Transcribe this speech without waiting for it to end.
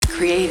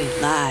Created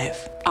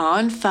live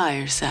on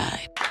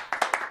Fireside.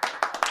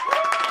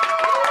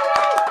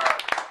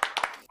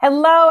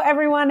 Hello,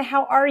 everyone.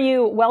 How are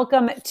you?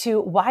 Welcome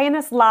to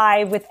YNS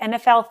Live with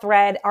NFL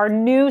Thread, our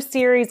new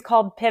series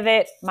called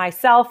Pivot.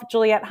 Myself,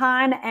 Juliette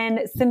Hahn,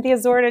 and Cynthia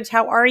Zordich.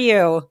 How are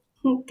you?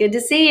 Good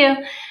to see you.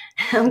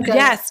 I'm good.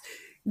 Yes.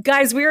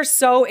 Guys, we are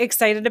so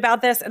excited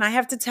about this. And I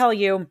have to tell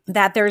you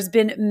that there's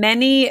been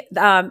many,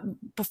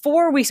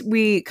 before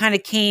we kind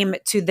of came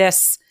to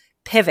this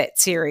Pivot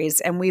series,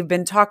 and we've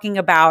been talking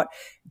about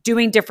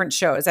doing different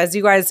shows. As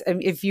you guys,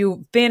 if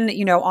you've been,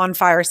 on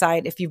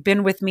Fireside, if you've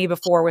been with me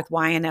before with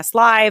YNS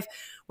Live,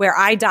 where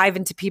I dive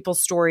into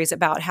people's stories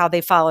about how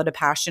they followed a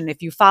passion.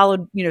 If you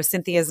followed,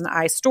 Cynthia's and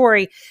I's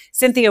story,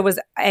 Cynthia was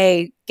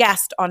a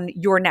guest on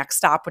Your Next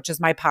Stop, which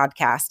is my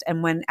podcast.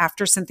 And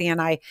after Cynthia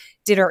and I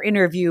did our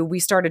interview, we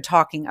started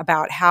talking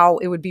about how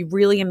it would be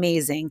really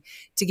amazing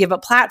to give a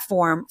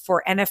platform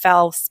for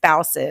NFL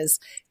spouses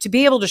to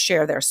be able to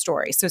share their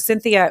story. So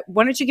Cynthia,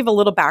 why don't you give a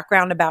little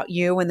background about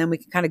you, and then we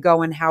can kind of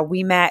go in how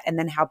we met and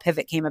then how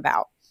Pivot came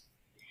about.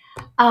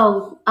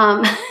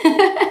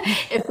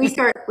 If we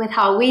start with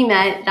how we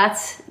met,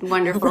 that's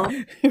wonderful.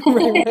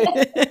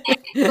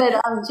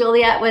 But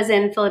Juliette was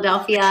in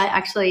Philadelphia,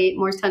 actually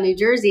Morristown, New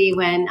Jersey,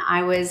 when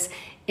I was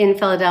in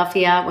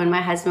Philadelphia when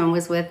my husband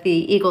was with the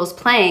Eagles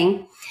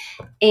playing.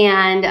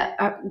 And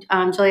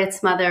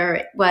Juliette's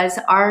mother was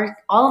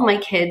all of my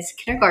kids'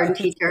 kindergarten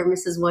teacher,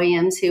 Mrs.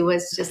 Williams, who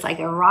was just like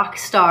a rock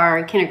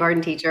star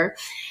kindergarten teacher.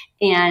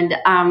 And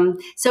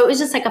so it was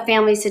just like a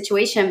family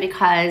situation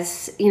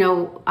because,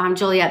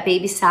 Juliette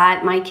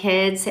babysat my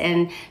kids,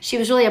 and she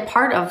was really a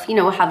part of,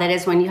 how that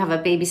is when you have a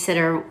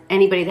babysitter.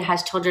 Anybody that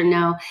has children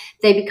know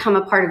they become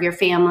a part of your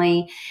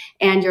family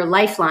and your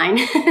lifeline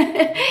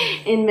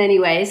in many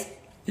ways.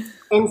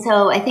 And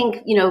so I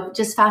think,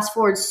 just fast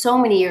forward so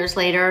many years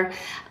later,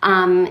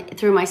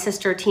 through my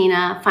sister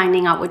Tina,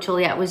 finding out what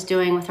Juliette was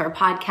doing with her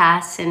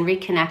podcasts and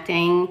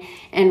reconnecting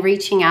and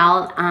reaching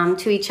out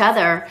to each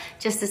other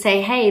just to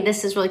say, hey,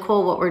 this is really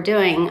cool what we're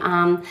doing.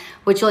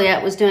 What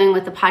Juliette was doing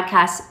with the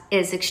podcast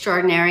is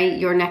extraordinary.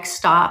 Your next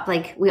stop,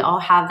 like we all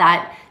have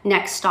that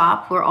next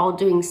stop. We're all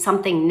doing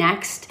something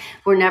next.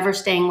 We're never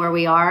staying where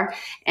we are.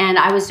 And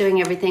I was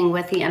doing everything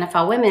with the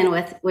NFL Women,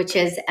 which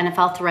is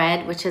NFL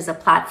Thread, which is a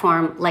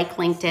platform like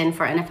LinkedIn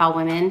for NFL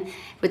women,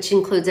 which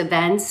includes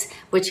events,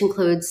 which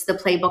includes the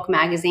Playbook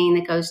magazine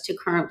that goes to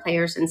current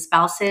players and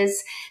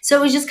spouses. So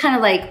it was just kind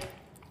of like,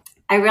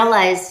 I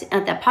realized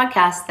at that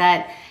podcast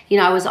that,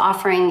 I was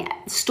offering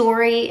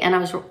story and I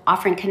was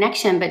offering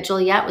connection, but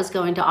Juliette was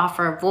going to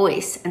offer a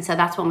voice. And so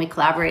that's when we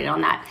collaborated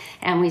on that.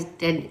 And we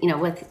did,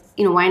 with,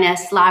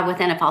 YNS Live with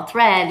NFL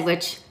Thread,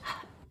 which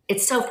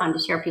it's so fun to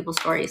share people's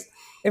stories.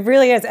 It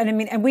really is.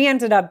 And we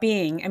ended up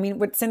being,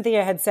 what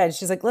Cynthia had said,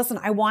 she's like, listen,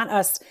 I want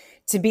us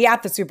to be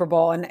at the Super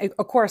Bowl. And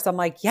of course, I'm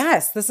like,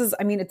 yes,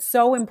 it's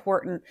so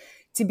important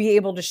to be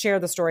able to share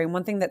the story. And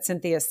one thing that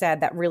Cynthia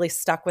said that really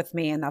stuck with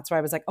me, and that's why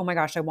I was like, oh my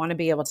gosh, I want to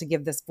be able to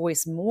give this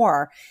voice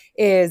more,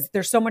 is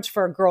there's so much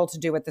for a girl to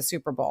do at the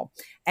Super Bowl.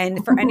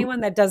 And for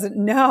anyone that doesn't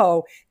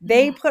know,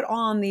 they put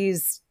on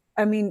these,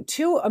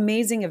 two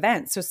amazing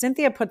events. So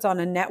Cynthia puts on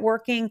a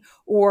networking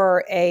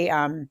or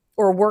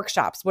or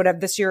workshops, whatever.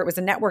 This year it was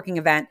a networking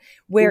event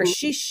where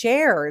she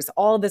shares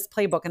all this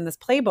playbook, and this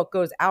playbook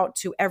goes out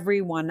to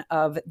every one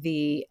of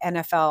the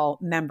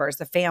NFL members,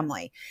 the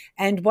family.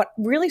 And what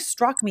really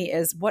struck me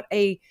is what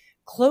a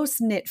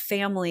close-knit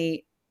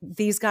family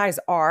these guys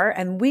are,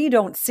 and we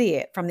don't see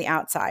it from the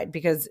outside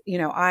because,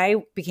 I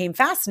became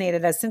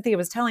fascinated as Cynthia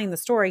was telling the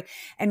story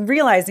and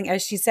realizing,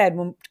 as she said,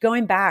 when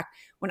going back,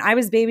 when I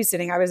was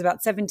babysitting, I was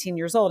about 17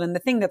 years old. And the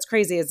thing that's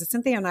crazy is that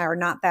Cynthia and I are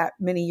not that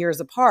many years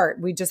apart.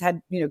 We just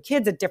had,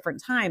 kids at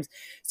different times.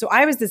 So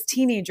I was this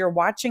teenager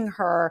watching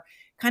her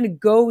kind of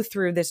go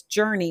through this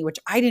journey, which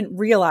I didn't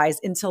realize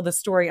until the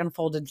story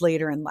unfolded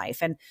later in life.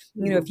 And,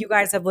 if you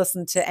guys have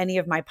listened to any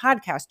of my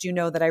podcasts, you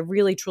know that I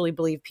really, truly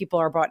believe people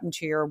are brought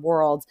into your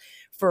world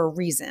for a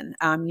reason,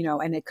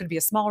 and it could be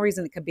a small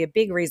reason, it could be a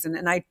big reason.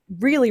 And I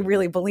really,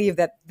 really believe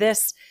that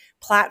this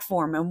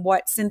platform and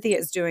what Cynthia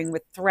is doing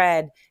with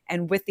Thread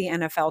and with the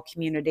NFL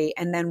community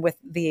and then with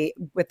the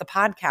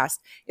podcast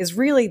is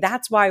really,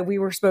 that's why we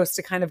were supposed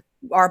to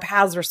our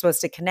paths were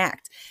supposed to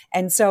connect.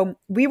 And so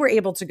we were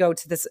able to go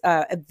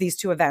to these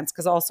two events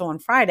because also on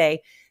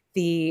Friday,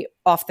 the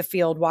Off the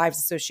Field Wives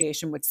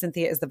Association, which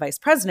Cynthia is the vice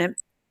president,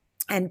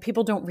 and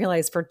people don't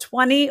realize for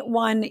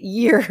 21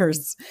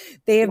 years,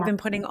 they have been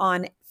putting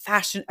on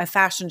a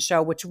fashion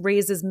show, which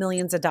raises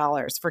millions of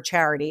dollars for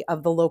charity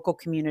of the local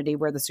community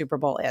where the Super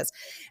Bowl is.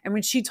 And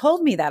when she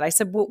told me that, I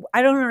said, well,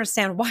 I don't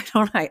understand. Why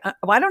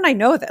don't I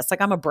know this? Like,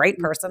 I'm a bright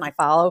person. I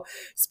follow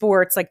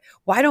sports. Like,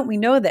 why don't we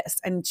know this?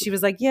 And she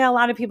was like, yeah, a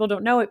lot of people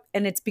don't know it.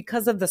 And it's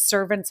because of the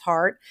servant's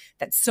heart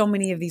that so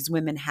many of these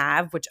women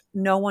have, which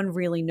no one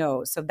really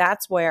knows. So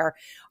that's where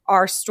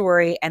our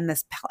story and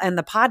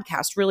the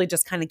podcast really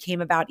just kind of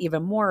came about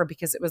even more,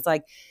 because it was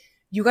like,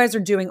 you guys are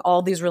doing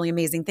all these really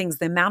amazing things.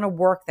 The amount of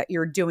work that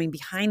you're doing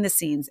behind the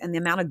scenes and the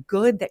amount of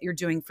good that you're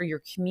doing for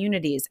your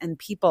communities and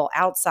people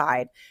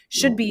outside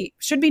should be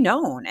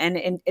known.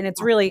 And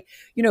it's really,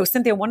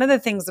 Cynthia, one of the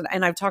things,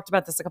 and I've talked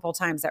about this a couple of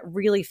times, that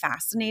really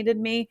fascinated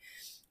me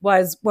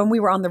was when we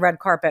were on the red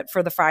carpet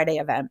for the Friday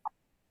event.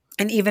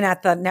 And even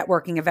at the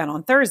networking event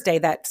on Thursday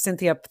that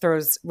Cynthia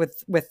throws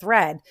with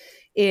Thread,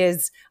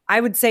 is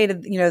I would say to,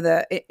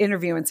 the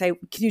interview and say,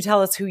 can you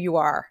tell us who you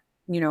are,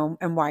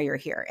 and why you're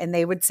here? And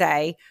they would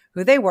say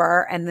who they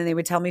were. And then they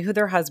would tell me who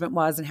their husband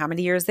was and how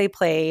many years they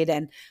played.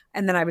 And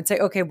then I would say,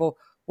 okay, well,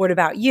 what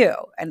about you?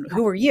 And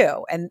who are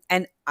you?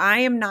 And I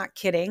am not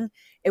kidding.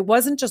 It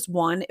wasn't just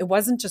one. It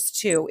wasn't just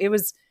two. It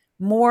was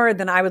more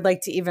than I would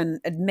like to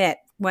even admit.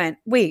 Went,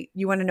 wait,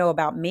 you want to know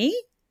about me?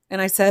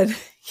 And I said,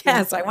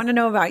 yes, I want to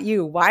know about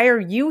you. Why are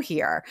you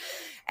here?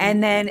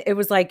 And then it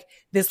was like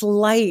this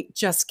light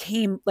just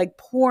came like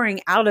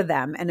pouring out of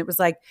them. And it was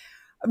like,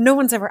 no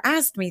one's ever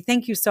asked me.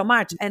 Thank you so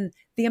much. And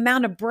the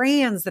amount of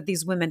brands that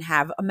these women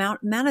have, amount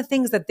of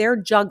things that they're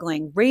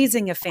juggling,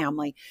 raising a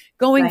family,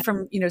 going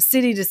from,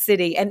 city to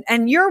city.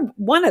 And you're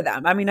one of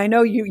them. I mean, I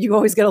know you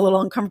always get a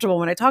little uncomfortable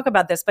when I talk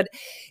about this, but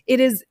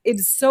it is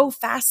so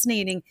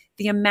fascinating,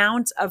 the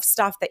amount of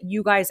stuff that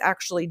you guys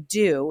actually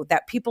do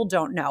that people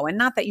don't know. And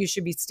not that you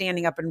should be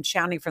standing up and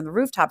shouting from the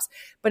rooftops,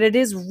 but it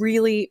is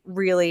really,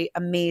 really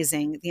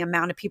amazing, the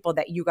amount of people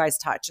that you guys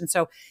touch. And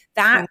so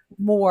that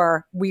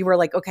more, we were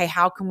like, okay,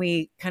 how can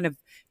we kind of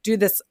do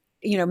this,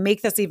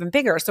 make this even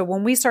bigger? So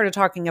when we started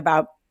talking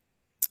about,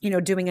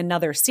 doing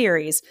another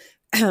series,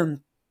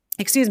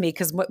 excuse me,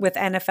 because with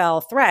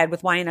NFL Thread,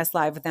 with YNS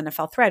Live, with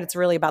NFL Thread, it's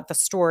really about the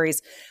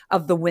stories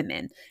of the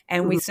women.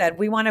 And we said,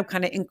 we want to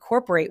kind of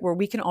incorporate where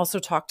we can also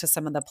talk to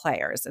some of the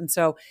players. And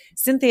so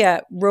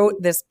Cynthia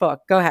wrote this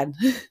book. Go ahead.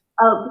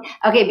 Oh,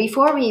 okay.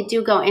 Before we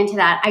do go into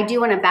that, I do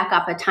want to back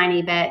up a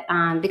tiny bit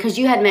because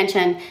you had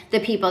mentioned the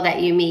people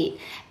that you meet.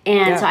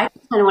 And so I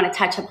just kind of want to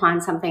touch upon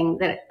something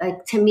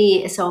that to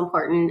me is so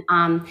important.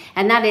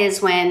 And that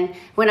is when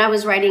I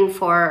was writing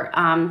for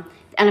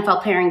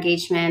NFL Player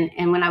Engagement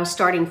and when I was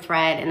starting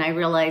Thread and I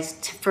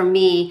realized for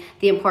me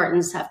the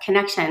importance of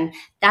connection,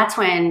 that's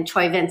when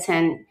Troy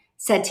Vincent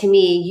said to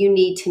me, you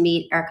need to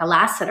meet Erica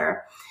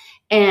Lassiter.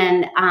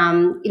 And,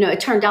 it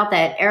turned out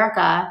that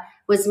Erica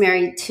was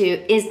married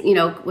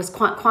was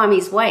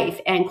Kwame's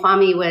wife, and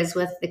Kwame was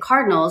with the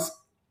Cardinals,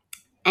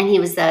 and he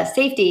was the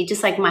safety,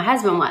 just like my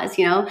husband was,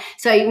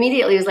 So I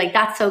immediately was like,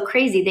 that's so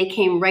crazy. They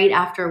came right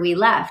after we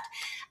left.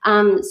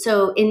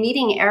 So in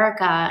meeting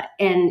Erica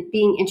and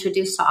being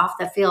introduced to Off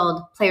the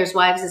Field Players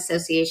Wives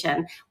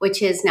Association,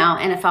 which is now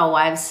NFL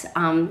Wives,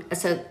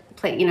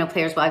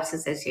 Players Wives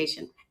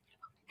Association,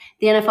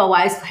 the NFL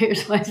Wives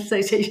Players Wives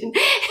Association.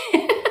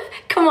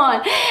 Come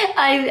on,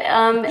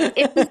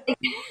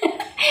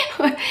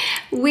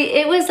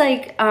 it was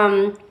like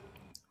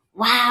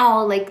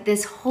wow, like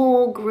this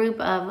whole group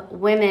of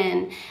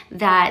women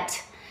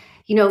that,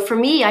 for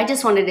me, I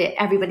just wanted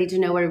everybody to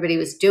know what everybody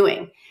was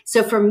doing.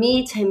 So for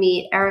me to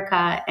meet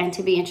Erica and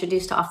to be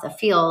introduced to Off the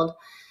Field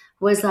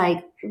was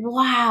like,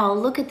 wow,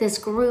 look at this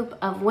group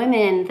of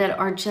women that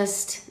are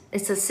just,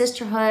 it's a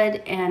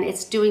sisterhood and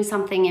it's doing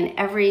something in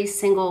every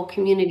single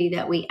community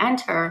that we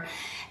enter.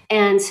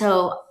 And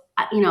so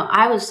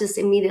I was just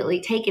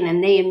immediately taken,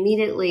 and they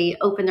immediately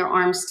opened their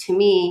arms to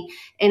me.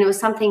 And it was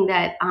something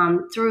that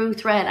through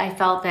Thread, I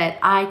felt that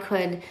I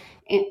could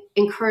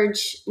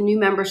encourage new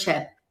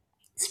membership,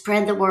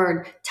 spread the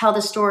word, tell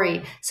the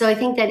story. So I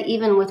think that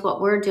even with what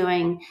we're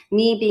doing,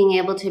 me being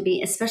able to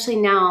be, especially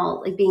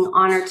now, like being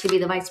honored to be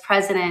the vice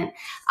president,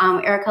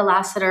 Erica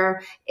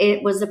Lassiter,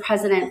 it was the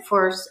president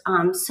for,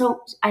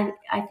 I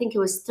think it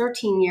was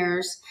 13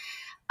 years.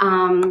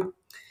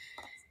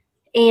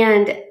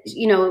 And,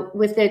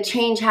 with the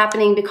change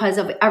happening because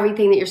of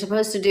everything that you're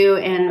supposed to do,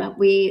 and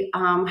we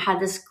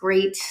had this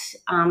great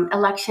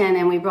election,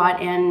 and we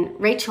brought in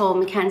Rachel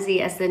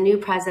McKenzie as the new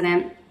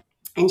president,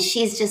 and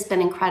she's just been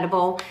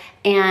incredible.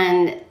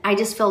 And I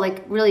just feel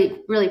like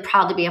really, really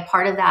proud to be a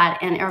part of that.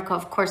 And Erica,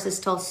 of course, is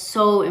still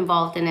so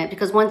involved in it,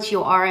 because once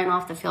you are in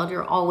Off the Field,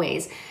 you're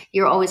always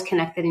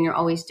connected, and you're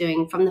always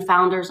doing from the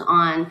founders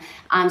on.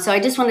 So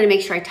I just wanted to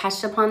make sure I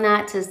touched upon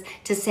that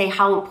to say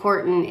how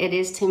important it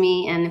is to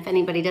me. And if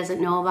anybody doesn't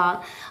know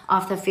about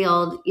Off the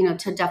Field,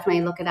 to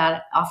definitely look at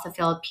that,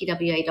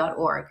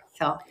 offthefieldpwa.org.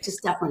 So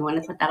just definitely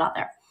want to put that out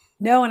there.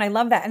 No, and I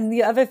love that. And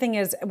the other thing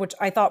is, which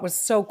I thought was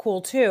so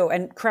cool too,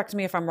 and correct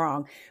me if I'm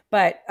wrong,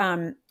 but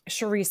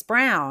Charisse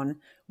Brown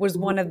was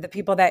one of the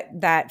people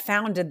that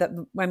founded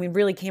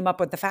really came up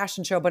with the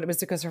fashion show, but it was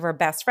because of her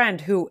best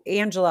friend,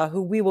 Angela,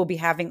 who we will be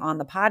having on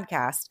the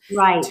podcast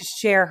to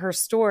share her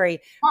story.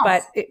 Yes.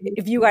 But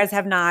if you guys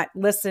have not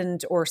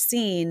listened or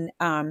seen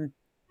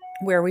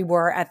where we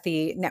were at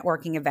the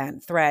networking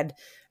event Thread,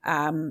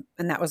 and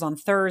that was on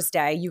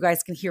Thursday, you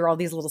guys can hear all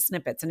these little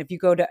snippets. And if you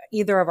go to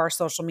either of our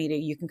social media,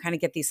 you can kind of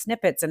get these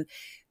snippets. And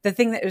the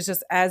thing that is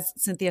just, as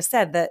Cynthia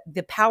said,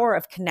 the power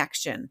of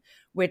connection,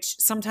 which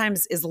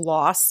sometimes is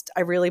lost,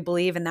 I really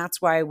believe. And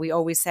that's why we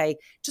always say,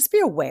 just be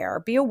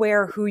aware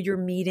who you're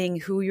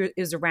meeting,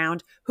 is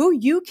around, who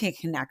you can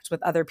connect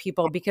with other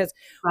people, because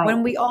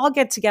when we all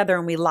get together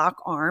and we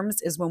lock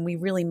arms is when we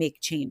really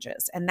make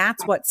changes. And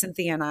that's what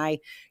Cynthia and I,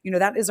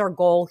 that is our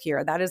goal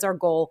here. That is our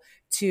goal,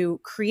 to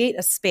create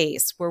a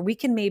space where we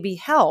can maybe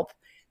help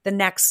the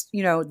next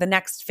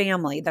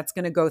family that's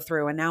going to go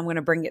through. And now I'm going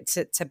to bring it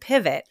to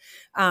pivot.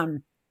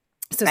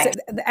 So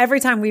every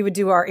time we would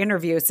do our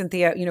interview,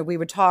 Cynthia, we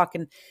would talk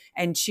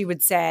and she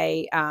would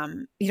say, I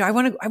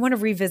want to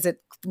revisit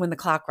when the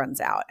clock runs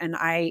out. And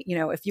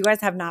if you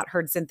guys have not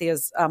heard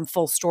Cynthia's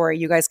full story,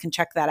 you guys can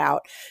check that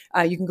out.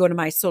 You can go to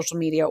my social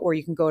media, or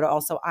you can go to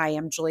also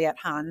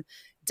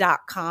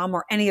IamJulietteHahn.com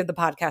or any of the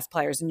podcast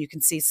players, and you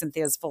can see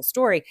Cynthia's full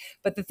story.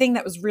 But the thing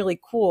that was really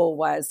cool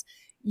was,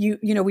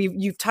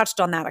 you've touched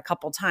on that a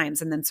couple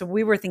times. And then, so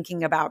we were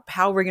thinking about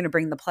how we're going to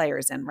bring the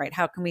players in, right?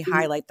 How can we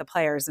highlight the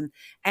players,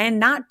 and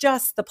not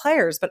just the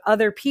players, but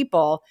other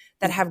people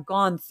that have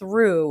gone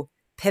through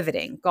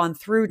pivoting, gone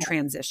through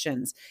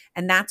transitions.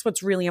 And that's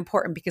what's really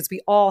important, because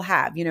we all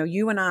have,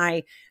 you and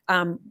I,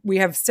 we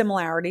have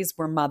similarities.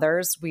 We're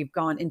mothers. We've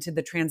gone into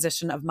the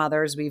transition of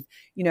mothers. We've,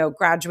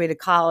 graduated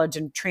college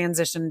and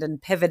transitioned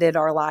and pivoted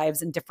our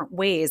lives in different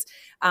ways.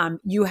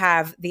 You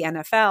have the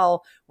NFL,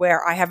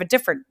 where I have a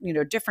different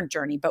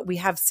journey, but we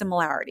have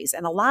similarities.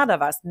 And a lot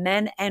of us,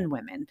 men and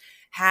women,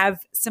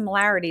 have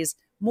similarities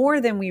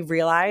more than we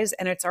realize.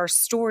 And it's our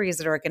stories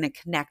that are going to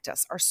connect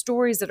us, our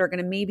stories that are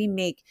going to maybe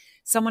make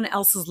someone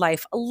else's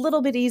life a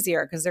little bit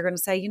easier, because they're going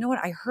to say, you know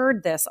what, I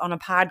heard this on a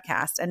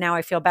podcast and now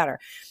I feel better.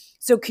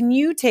 So can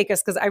you take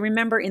us, because I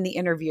remember in the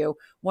interview,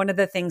 one of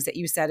the things that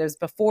you said is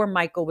before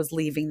Michael was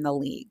leaving the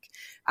league.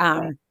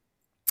 And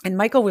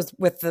Michael was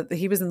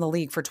he was in the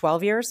league for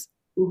 12 years,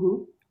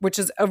 which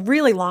is a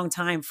really long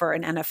time for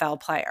an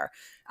NFL player.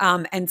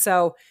 And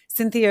so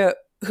Cynthia,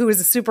 who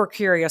is a super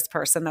curious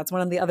person, that's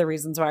one of the other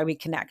reasons why we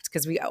connect,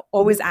 because we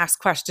always ask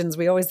questions.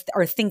 We always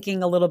are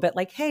thinking a little bit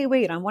like, hey,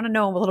 wait, I want to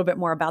know a little bit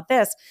more about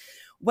this.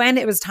 When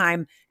it was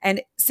time,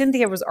 and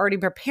Cynthia was already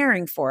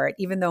preparing for it,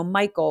 even though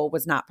Michael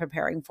was not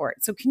preparing for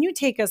it. So can you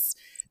take us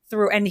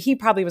through, and he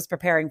probably was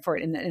preparing for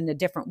it in a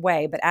different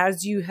way, but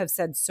as you have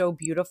said so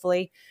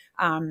beautifully,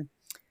 when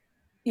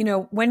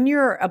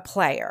you're a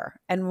player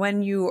and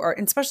when you are,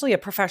 especially a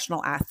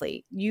professional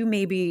athlete, you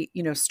maybe,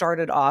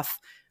 started off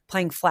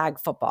playing flag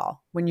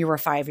football when you were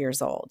 5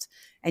 years old,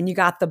 and you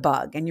got the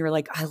bug and you were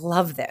like, I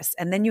love this.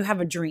 And then you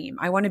have a dream.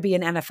 I want to be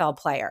an NFL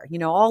player.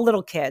 All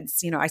little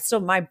kids, I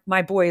still,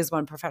 my boys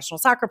want professional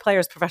soccer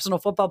players, professional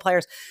football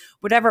players,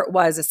 whatever it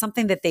was, is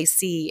something that they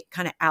see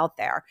kind of out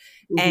there.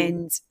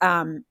 And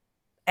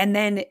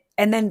then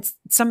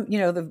some,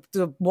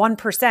 the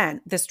 1%,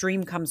 this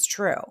dream comes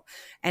true.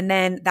 And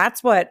then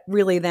that's what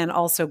really then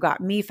also got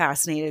me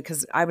fascinated,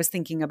 because I was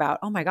thinking about,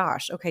 oh my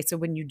gosh, okay, so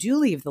when you do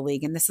leave the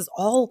league and this is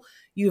all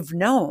you've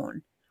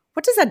known,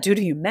 what does that do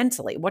to you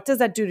mentally? What does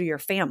that do to your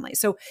family?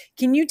 So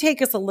can you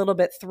take us a little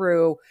bit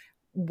through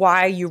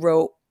why you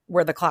wrote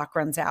Where the Clock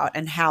Runs Out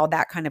and how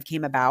that kind of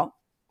came about?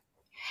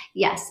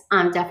 Yes,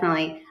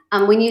 definitely.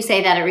 When you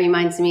say that, it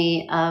reminds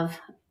me of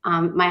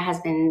my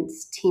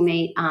husband's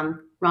teammate,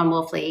 Ron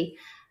Wolfley.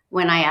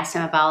 When I asked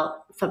him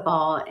about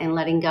football and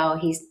letting go,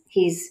 he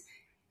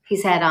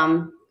said,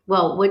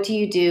 well, what do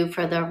you do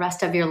for the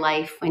rest of your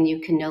life when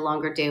you can no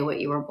longer do what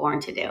you were born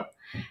to do?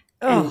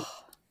 Oh.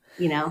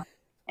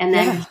 And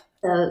then,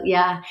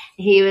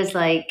 he was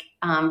like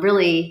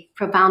really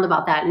profound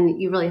about that.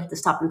 And you really have to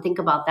stop and think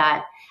about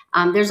that.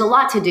 There's a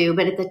lot to do,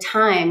 but at the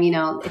time,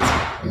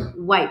 it's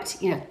wiped,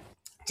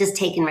 just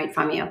taken right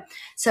from you.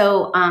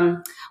 So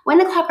when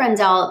the clock runs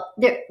out,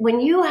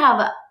 when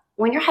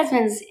your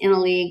husband's in a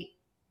league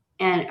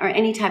or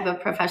any type of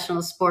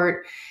professional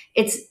sport,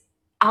 it's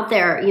out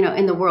there,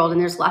 in the world,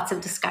 and there's lots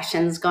of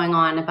discussions going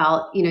on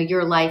about,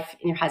 your life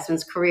and your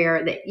husband's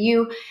career that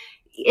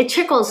it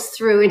trickles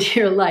through into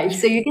your life.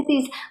 So you get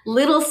these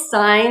little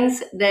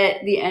signs that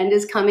the end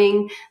is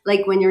coming,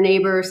 like when your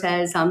neighbor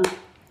says,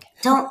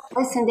 don't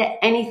listen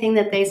to anything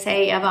that they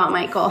say about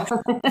Michael.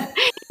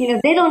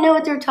 They don't know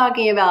what they're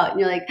talking about. And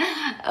you're like,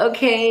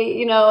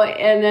 okay,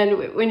 and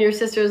then when your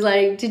sister's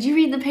like, did you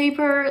read the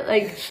paper?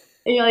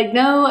 And you're like,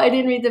 no, I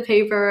didn't read the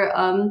paper.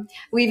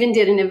 We even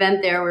did an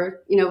event there where,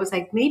 it was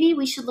like, maybe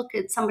we should look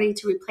at somebody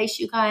to replace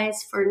you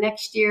guys for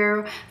next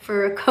year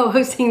for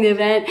co-hosting the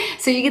event.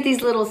 So you get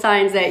these little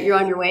signs that you're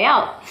on your way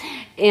out.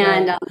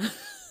 And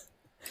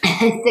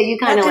so you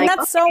kind of and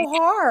that's so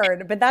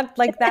hard, but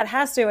that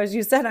has to, as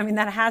you said,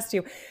 that has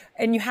to,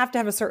 and you have to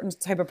have a certain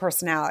type of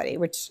personality,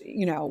 which,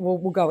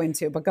 we'll go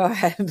into, but go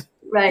ahead.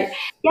 Right.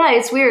 Yeah.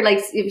 It's weird.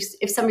 Like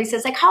if somebody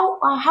says like, how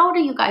old are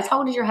you guys? How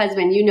old is your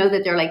husband?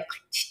 That they're like,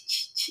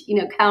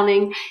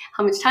 counting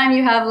how much time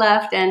you have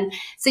left. And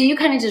so you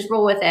kind of just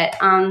roll with it.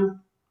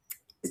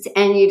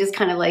 And you just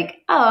kind of like,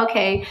 oh,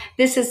 okay,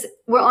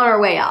 we're on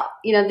our way out.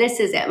 This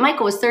is it.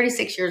 Michael was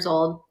 36 years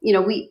old.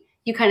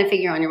 You kind of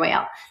figure on your way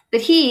out.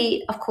 But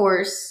he, of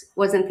course,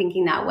 wasn't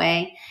thinking that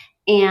way.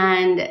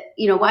 And,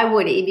 why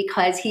would he?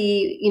 Because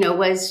he,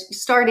 was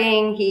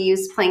starting,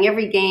 he's playing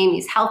every game,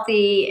 he's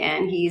healthy,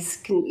 and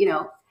he's,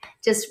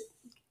 just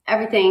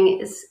everything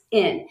is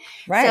in.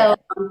 Right.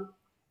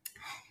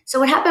 So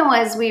what happened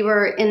was we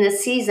were in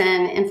this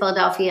season in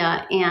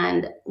Philadelphia,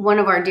 and one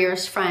of our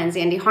dearest friends,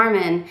 Andy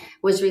Harmon,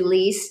 was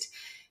released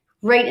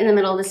right in the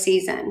middle of the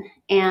season.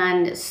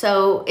 And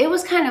so it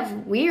was kind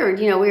of weird.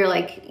 We were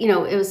like,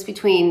 it was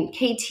between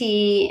KT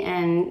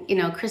and,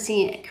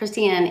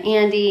 Christy and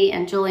Andy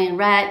and Julie and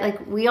Rhett.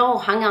 Like, we all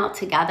hung out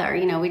together.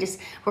 We just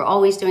were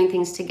always doing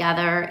things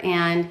together.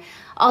 And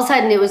all of a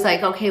sudden it was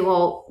like, okay,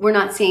 well, we're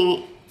not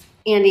seeing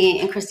Andy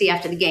and Christy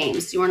after the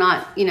games. We're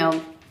not,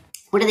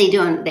 what are they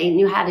doing? They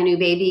had a new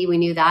baby. We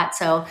knew that.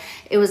 So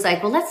it was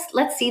like, well,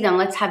 let's see them.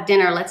 Let's have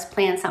dinner. Let's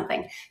plan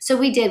something. So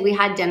we did. We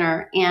had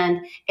dinner.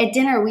 And at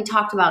dinner, we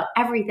talked about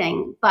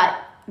everything but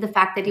the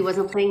fact that he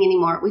wasn't playing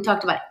anymore. We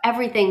talked about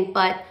everything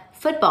but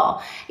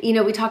football.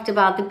 We talked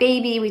about the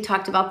baby. We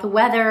talked about the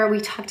weather. We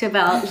talked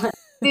about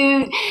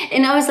food.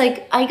 And I was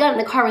like, I got in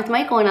the car with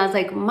Michael and I was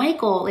like,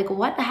 Michael, like,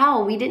 what the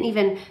hell? We didn't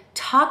even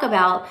talk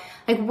about,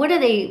 like, what are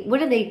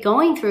they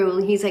going through?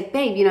 And he's like,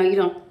 babe, you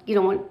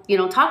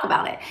don't talk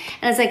about it.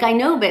 And I was like, I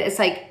know, but it's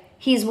like,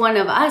 he's one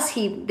of us.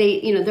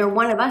 They're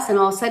one of us. And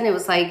all of a sudden it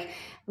was like,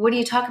 what do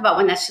you talk about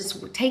when that's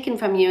just taken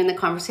from you in the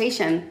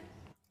conversation?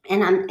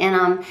 And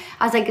I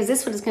was like, is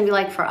this what it's going to be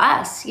like for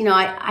us?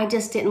 I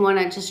just didn't want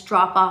to just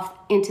drop off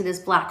into this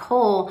black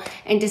hole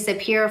and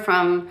disappear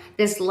from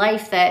this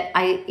life that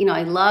I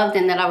loved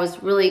and that I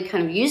was really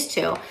kind of used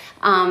to.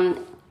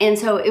 And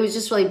so it was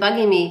just really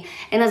bugging me.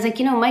 And I was like,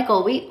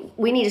 Michael,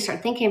 we need to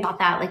start thinking about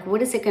that. Like,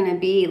 what is it going to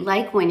be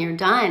like when you're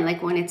done?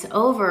 Like, when it's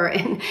over?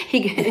 And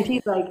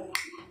he's like,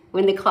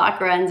 when the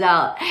clock runs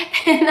out.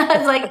 And I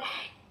was like,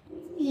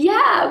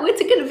 yeah,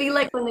 what's it going to be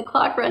like when the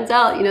clock runs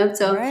out?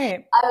 So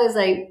right. I was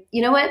like,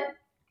 you know what?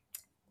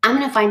 I'm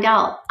going to find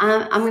out.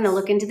 I'm going to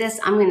look into this.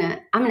 I'm going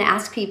to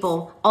ask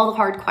people all the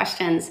hard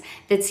questions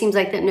that seems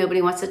like that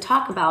nobody wants to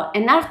talk about.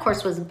 And that, of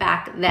course, was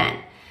back then.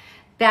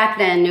 Back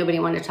then, nobody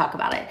wanted to talk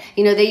about it.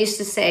 They used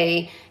to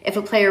say if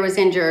a player was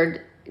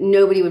injured,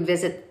 nobody would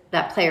visit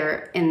that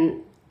player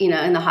in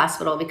the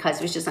hospital because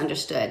it was just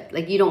understood.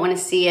 Like, you don't want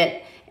to see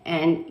it,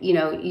 and you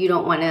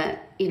don't want to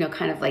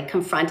kind of like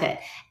confront it.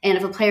 And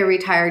if a player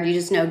retired, you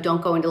just know,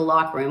 don't go into the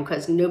locker room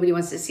because nobody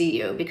wants to see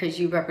you because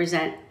you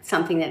represent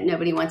something that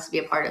nobody wants to be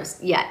a part of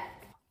yet.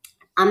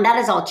 That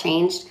has all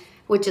changed,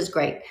 which is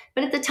great.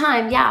 But at the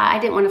time, yeah, I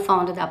didn't want to fall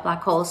into that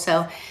black hole.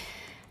 So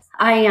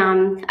I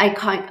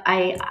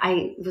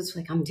was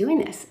like, I'm doing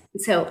this.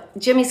 So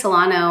Jimmy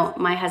Solano,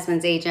 my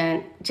husband's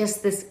agent,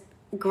 just this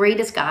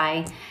greatest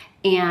guy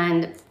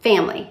and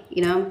family,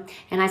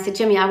 and I said,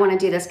 Jimmy, I want to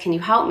do this. Can you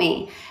help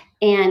me?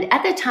 And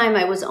at the time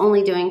I was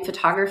only doing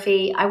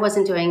photography. I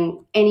wasn't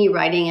doing any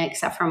writing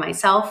except for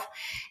myself.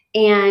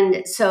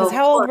 And so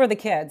how old were the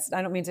kids?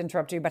 I don't mean to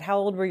interrupt you, but how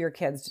old were your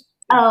kids?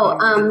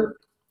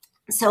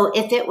 So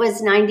if it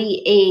was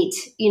 98,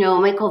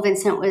 Michael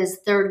Vincent was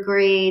third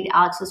grade,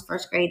 Alex was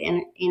first grade,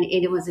 and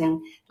Ada was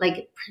in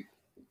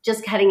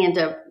just heading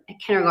into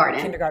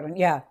kindergarten.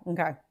 Yeah.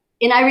 Okay.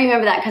 And I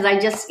remember that because I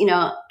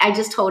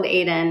just told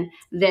Aiden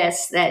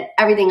that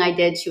everything I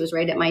did, she was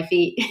right at my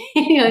feet.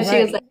 Right.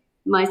 She was like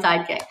my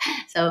sidekick.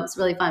 So it's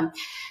really fun.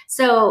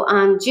 So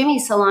Jimmy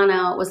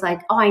Solano was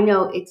like, oh, I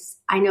know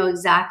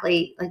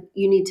exactly, like,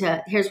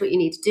 here's what you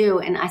need to do.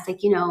 And I was like,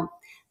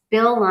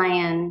 Bill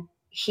Lyon,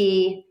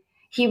 he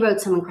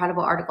wrote some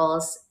incredible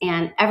articles,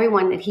 and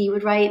everyone that he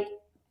would write,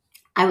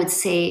 I would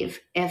save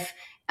if,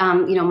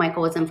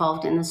 Michael was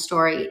involved in the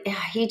story.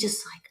 He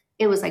just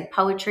it was like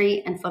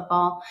poetry and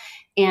football,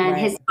 and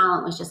his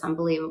talent was just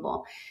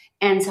unbelievable.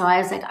 And so I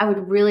was like, I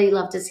would really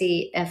love to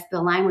see if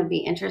Bill Lyon would be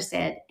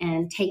interested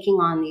in taking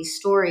on these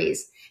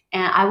stories.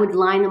 And I would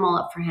line them all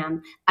up for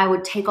him. I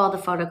would take all the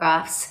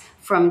photographs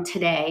from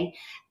today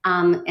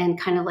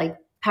and kind of like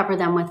pepper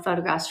them with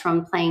photographs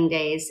from playing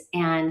days.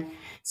 And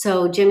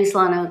so Jimmy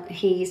Solano,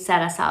 he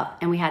set us up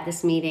and we had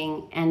this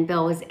meeting and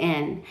Bill was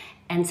in.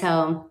 And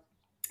so,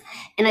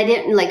 and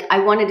I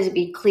wanted it to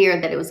be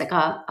clear that it was like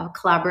a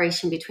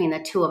collaboration between the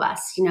two of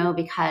us,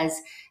 because,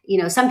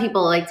 some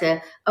people like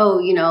to,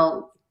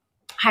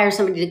 hire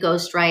somebody to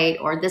ghostwrite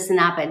or this and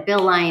that. But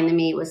Bill Lyon to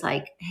me was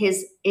like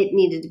it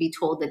needed to be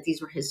told that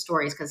these were his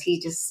stories because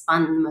he just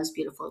spun the most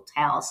beautiful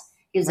tales.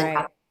 He was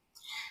incredible.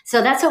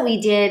 So that's what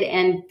we did.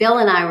 And Bill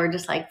and I were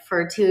just like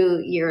for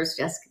 2 years,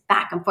 just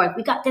back and forth.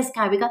 We got this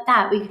guy, we got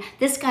that.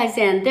 This guy's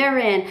in, they're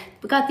in,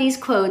 we got these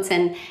quotes.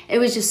 And it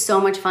was just so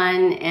much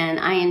fun.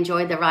 And I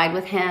enjoyed the ride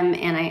with him.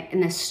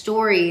 And the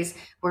stories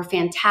were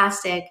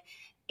fantastic.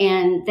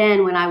 And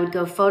then when I would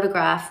go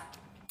photograph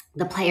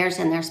the players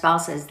and their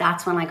spouses,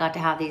 that's when I got to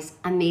have these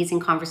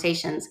amazing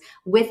conversations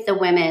with the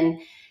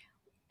women.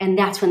 And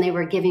that's when they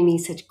were giving me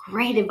such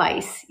great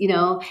advice,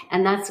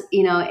 and that's,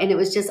 and it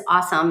was just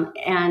awesome.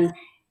 And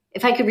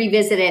if I could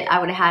revisit it, I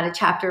would have had a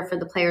chapter for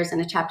the players and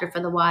a chapter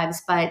for the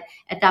wives. But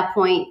at that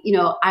point,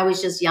 I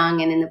was just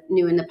young and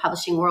new in the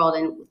publishing world,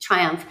 and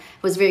Triumph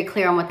was very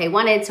clear on what they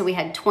wanted. So we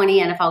had 20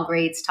 NFL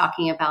grades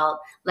talking about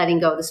letting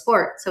go of the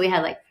sport. So we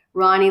had like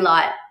Ronnie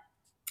Lott,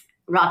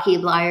 Rocky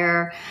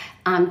Blyer,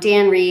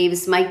 Dan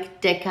Reeves,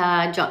 Mike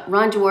Ditka,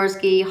 Ron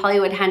Jaworski,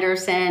 Hollywood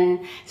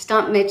Henderson,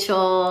 Stump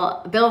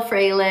Mitchell, Bill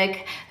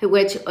Freilich,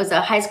 which was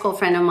a high school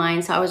friend of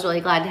mine. So I was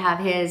really glad to have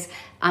his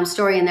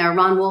story in there.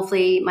 Ron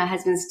Wolfley, my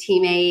husband's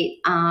teammate,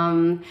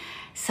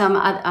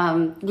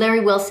 Larry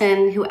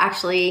Wilson, who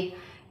actually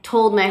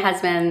told my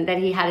husband that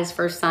he had his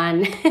first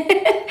son.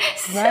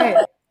 Right.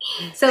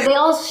 So they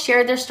all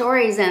shared their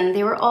stories, and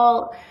it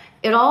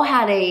all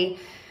had a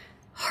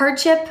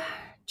hardship,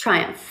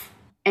 triumph.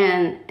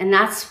 And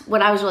that's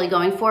what I was really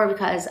going for,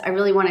 because I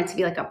really wanted to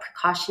be like a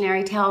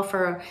precautionary tale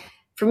for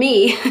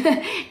me,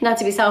 not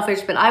to be selfish,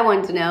 but I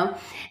wanted to know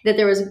that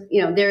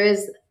there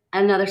is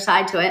another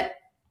side to it.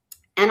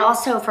 And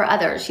also for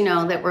others,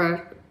 that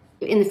were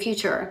in the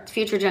future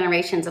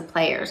generations of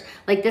players.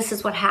 Like, this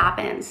is what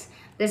happens.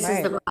 This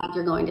is the ride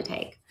you're going to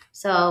take.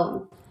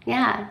 So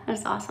yeah,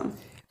 that's awesome.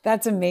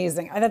 That's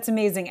amazing. That's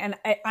amazing. And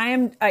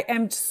I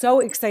am so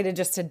excited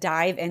just to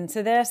dive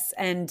into this.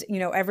 And,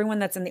 everyone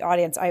that's in the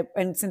audience,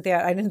 and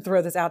Cynthia, I didn't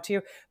throw this out to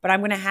you, but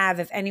I'm going to have,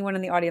 if anyone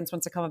in the audience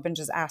wants to come up and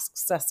just ask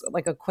us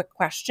like a quick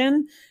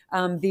question,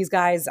 these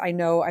guys, I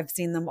know I've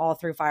seen them all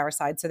through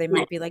Fireside. So they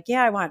might be like,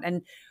 yeah, I want.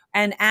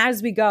 And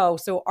as we go,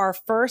 so our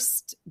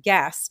first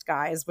guest,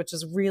 guys, which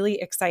is really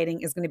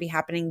exciting, is going to be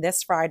happening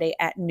this Friday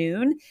at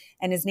noon.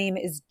 And his name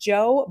is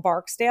Joe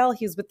Barksdale.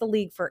 He's with the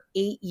league for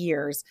 8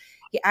 years.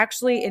 He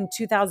actually, in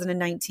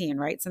 2019,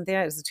 right,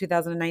 Cynthia? It was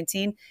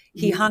 2019.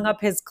 He hung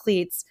up his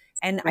cleats.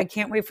 And I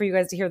can't wait for you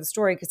guys to hear the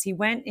story, because he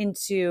went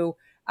into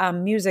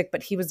music,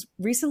 but he was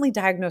recently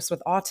diagnosed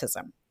with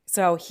autism.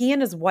 So he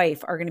and his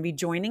wife are going to be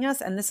joining us.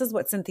 And this is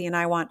what Cynthia and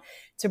I want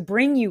to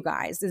bring you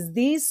guys, is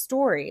these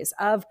stories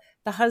of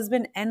the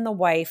husband and the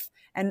wife.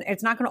 And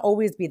it's not going to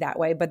always be that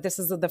way, but this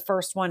is the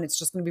first one. It's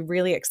just going to be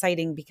really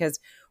exciting, because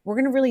we're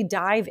going to really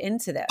dive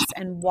into this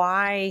and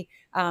why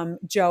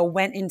Joe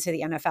went into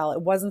the NFL.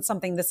 It wasn't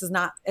something, this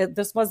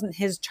wasn't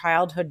his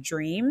childhood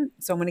dream.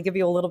 So I'm going to give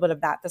you a little bit of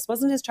that. This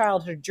wasn't his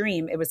childhood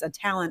dream. It was a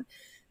talent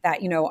that,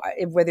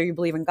 whether you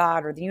believe in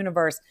God or the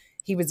universe,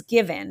 he was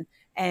given.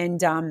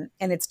 And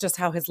it's just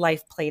how his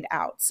life played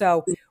out.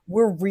 So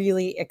we're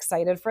really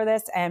excited for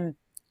this. And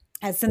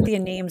as Cynthia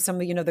named some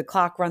of, the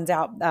clock runs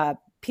out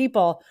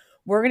people,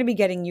 we're going to be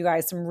getting you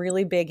guys some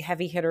really big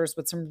heavy hitters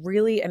with some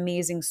really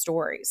amazing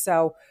stories.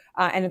 So,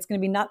 and it's going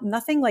to be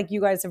nothing like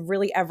you guys have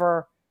really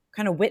ever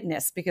kind of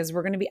witnessed, because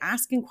we're going to be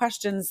asking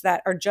questions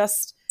that are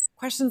just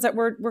questions that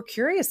we're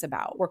curious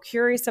about. We're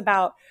curious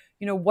about,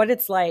 what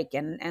it's like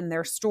and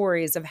their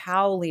stories of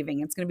how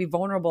leaving. It's going to be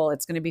vulnerable.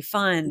 It's going to be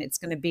fun. It's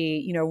going to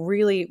be,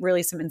 really,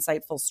 really some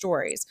insightful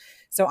stories.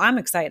 So I'm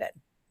excited.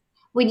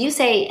 When you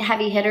say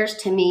heavy hitters,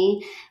 to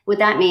me, what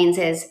that means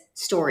is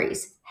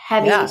stories,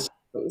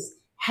 stories,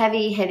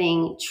 heavy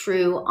hitting,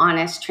 true,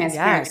 honest,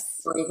 transparent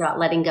stories about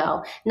letting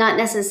go. Not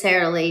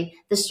necessarily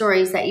the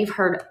stories that you've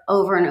heard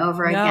over and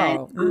over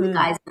again from the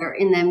guys that are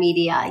in the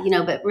media,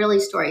 but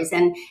really stories.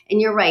 And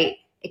you're right.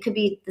 It could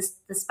be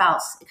the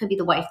spouse. It could be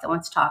the wife that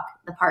wants to talk,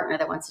 the partner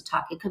that wants to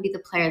talk. It could be the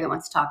player that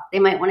wants to talk. They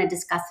might want to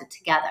discuss it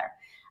together.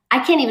 I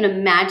can't even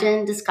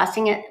imagine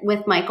discussing it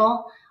with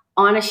Michael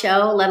on a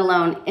show, let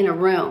alone in a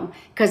room,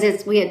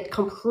 because we had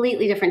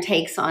completely different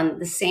takes on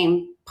the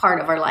same part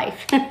of our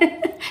life.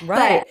 Right.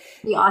 But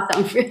it'd be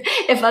awesome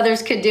if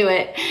others could do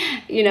it,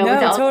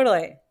 no,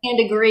 totally. And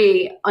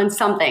agree on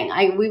something.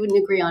 We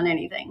wouldn't agree on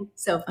anything.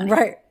 So funny.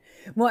 Right.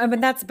 Well, but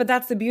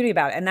that's the beauty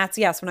about it. And that's,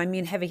 yes, when I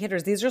mean heavy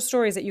hitters, these are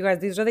stories that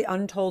these are the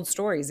untold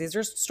stories. These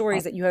are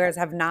stories that you guys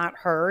have not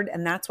heard.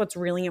 And that's what's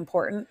really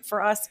important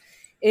for us,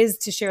 is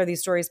to share these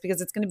stories,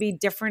 because it's going to be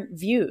different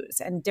views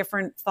and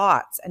different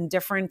thoughts and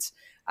different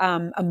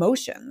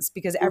emotions,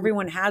 because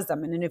everyone has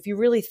them. And if you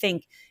really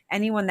think,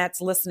 anyone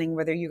that's listening,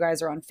 whether you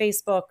guys are on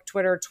Facebook,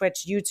 Twitter,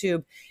 Twitch,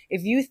 YouTube,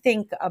 if you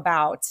think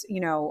about,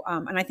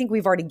 and I think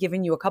we've already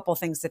given you a couple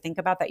things to think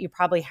about that you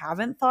probably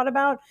haven't thought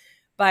about.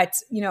 But,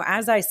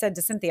 as I said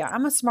to Cynthia,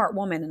 I'm a smart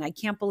woman, and I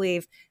can't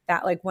believe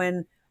that, like,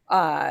 when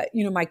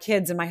my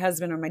kids and my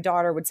husband or my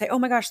daughter would say, oh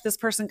my gosh, this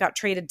person got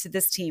traded to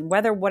this team,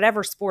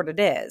 whatever sport it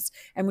is.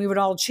 And we would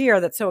all cheer.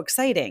 That's so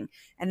exciting.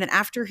 And then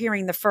after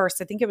hearing the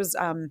first, I think it was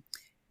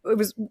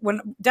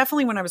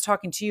when I was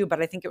talking to you, but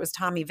I think it was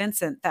Tommy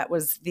Vincent that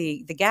was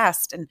the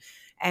guest,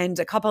 and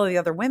a couple of the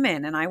other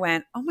women. And I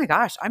went, oh my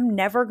gosh, I'm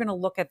never going to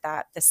look at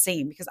that the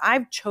same, because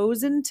I've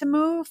chosen to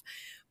move,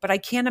 but I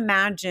can't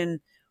imagine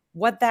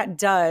what that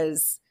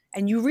does.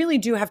 And you really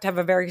do have to have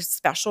a very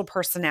special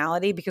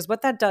personality, because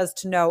what that does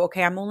to know,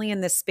 okay, I'm only in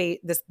this space,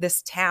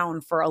 this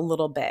town for a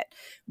little bit.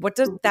 What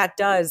that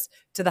does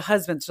to the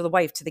husband, to the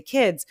wife, to the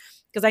kids,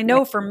 Because I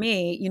know for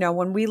me,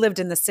 when we lived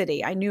in the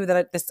city, I knew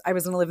that I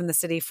was going to live in the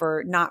city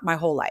for not my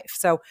whole life.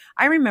 So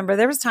I remember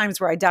there was times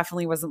where I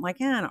definitely wasn't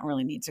like, I don't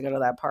really need to go to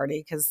that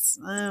party because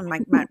I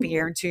might be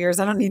here in 2 years.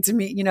 I don't need to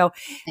meet,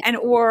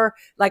 or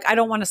like, I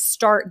don't want to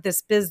start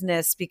this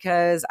business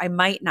because I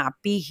might not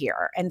be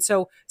here. And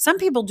so some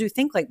people do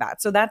think like that.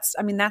 So that's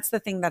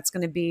the thing that's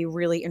going to be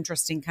really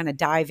interesting, kind of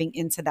diving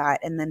into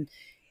that and then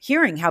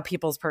hearing how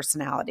people's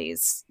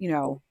personalities,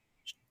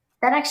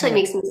 That actually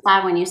makes me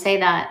sad when you say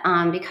that,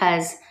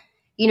 because,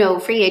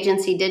 free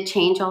agency did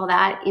change all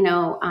that,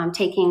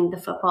 taking the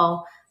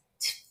football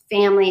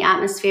family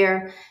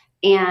atmosphere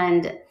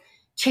and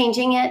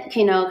changing it,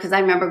 because I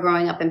remember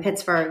growing up in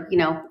Pittsburgh,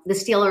 the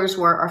Steelers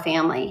were our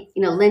family,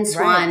 Lynn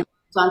Swan, Right.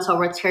 John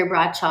Stallworth, Terry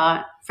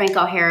Bradshaw,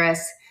 Franco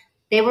Harris,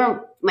 they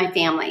were my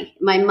family.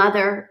 My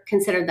mother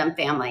considered them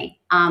family.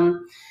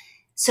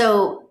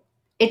 So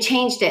it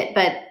changed it,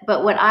 but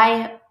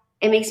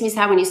it makes me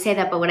sad when you say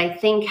that, but what I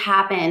think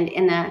happened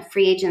in the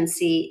free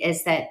agency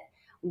is that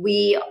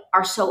we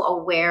are so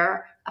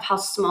aware of how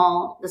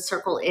small the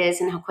circle is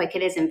and how quick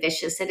it is and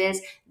vicious it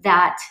is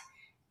that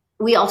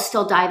we all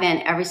still dive in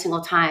every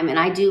single time. And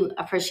I do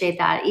appreciate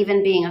that.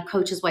 Even being a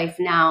coach's wife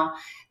now,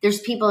 there's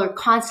people who are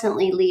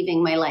constantly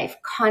leaving my life,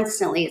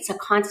 constantly. It's a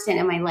constant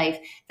in my life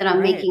that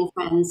I'm making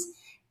friends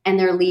and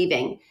they're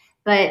leaving.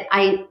 But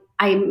I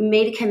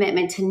made a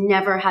commitment to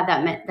never have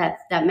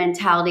that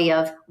mentality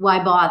of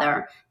why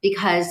bother,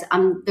 because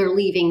they're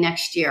leaving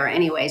next year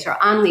anyways, or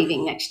I'm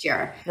leaving next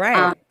year.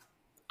 Right.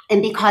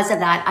 And because of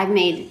that, I've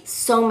made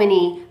so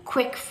many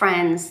quick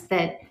friends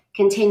that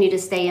continue to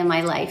stay in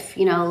my life,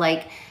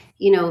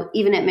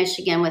 even at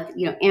Michigan with,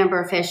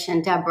 Amber Fish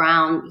and Deb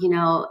Brown,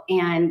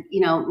 and,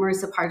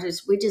 Marissa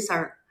Partridge,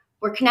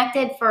 we're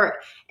connected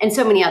and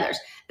so many others,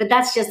 but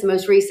that's just the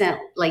most recent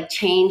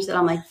change that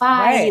I'm like,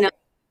 bye, Right.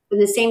 In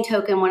the same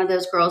token, one of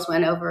those girls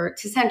went over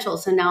to Central.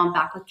 So now I'm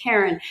back with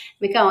Karen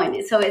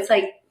McGowan. So it's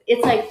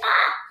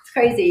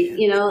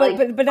crazy,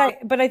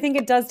 But I think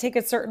it does take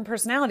a certain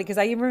personality, because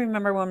I even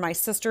remember when my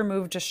sister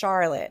moved to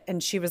Charlotte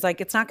and she was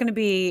like, it's not going to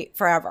be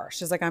forever.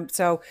 She's like,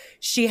 so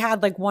she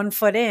had like 1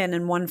 foot in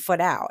and 1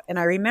 foot out. And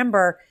I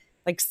remember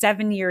like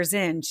 7 years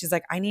in, she's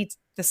like,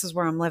 this is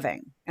where I'm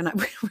living. And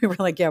we were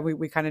like, yeah,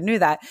 we kind of knew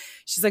that.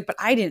 She's like, but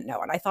I didn't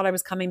know it. I thought I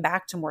was coming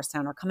back to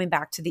Morristown or coming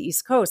back to the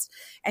East Coast.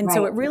 And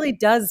so it really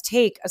does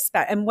take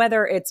and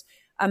whether it's,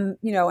 and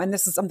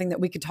this is something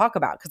that we could talk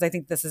about, because I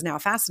think this is now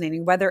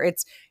fascinating, whether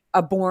it's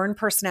a born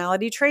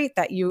personality trait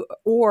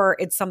or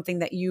it's something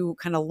that you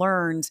kind of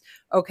learned,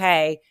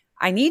 okay,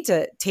 I need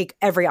to take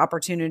every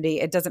opportunity.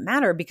 It doesn't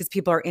matter because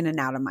people are in and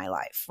out of my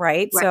life.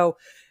 Right. So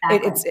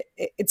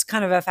it's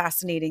kind of a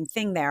fascinating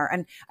thing there.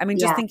 And I mean,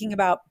 just thinking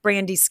about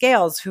Brandy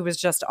Scales, who was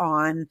just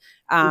on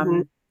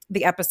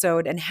the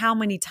episode, and how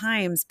many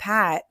times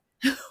Pat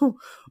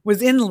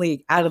was in the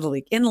league, out of the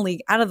league, in the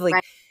league, out of the league.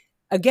 Right.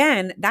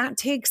 Again, that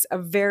takes a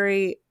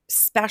very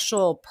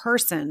special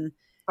person.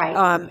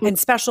 Right. And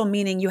special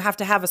meaning you have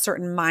to have a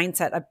certain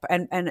mindset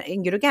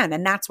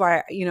and that's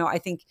why, I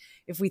think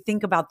if we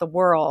think about the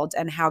world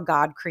and how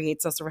God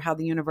creates us or how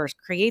the universe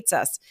creates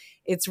us,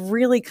 it's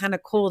really kind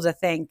of cool to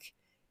think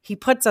he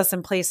puts us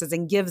in places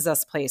and gives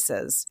us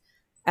places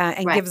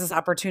and gives us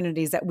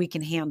opportunities that we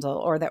can handle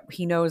or that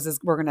he knows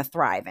we're going to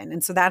thrive in.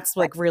 And so that's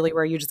like really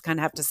where you just kind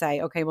of have to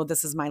say, okay, well,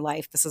 this is my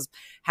life. This is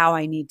how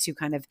I need to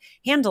kind of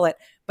handle it.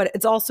 But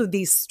it's also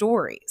these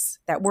stories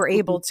that we're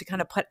able to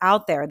kind of put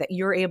out there, that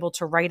you're able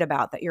to write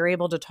about, that you're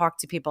able to talk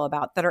to people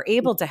about, that are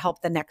able to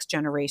help the next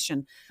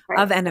generation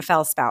of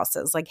NFL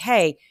spouses. Like,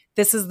 hey,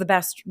 this is the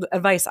best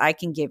advice I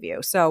can give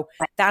you. So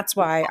that's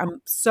why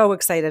I'm so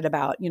excited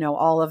about,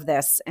 all of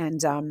this.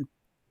 And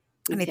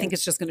I think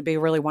it's just going to be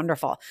really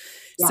wonderful.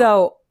 Yeah.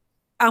 So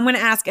I'm going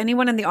to ask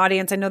anyone in the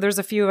audience. I know there's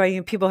a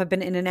few people have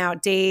been in and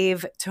out.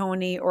 Dave,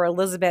 Tony, or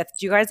Elizabeth.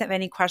 Do you guys have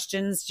any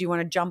questions? Do you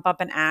want to jump up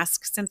and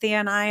ask Cynthia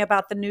and I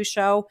about the new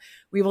show?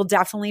 We will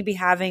definitely be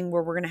having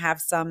where we're going to have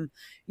some,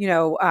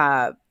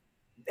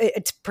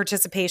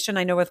 participation.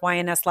 I know with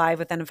YNS Live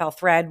with NFL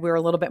Thread, we're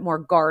a little bit more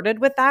guarded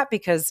with that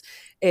because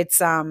it's,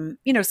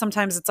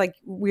 sometimes it's like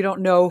we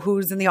don't know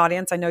who's in the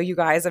audience. I know you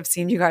guys, I've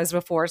seen you guys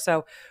before.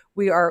 So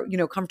we are,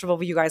 comfortable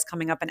with you guys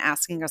coming up and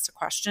asking us a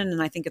question.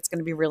 And I think it's going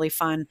to be really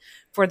fun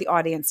for the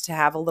audience to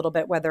have a little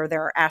bit, whether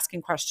they're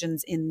asking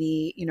questions in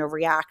the,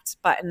 react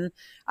button.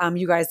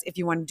 You guys, if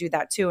you want to do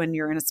that too, and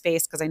you're in a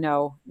space, because I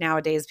know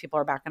nowadays people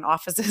are back in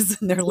offices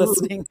and they're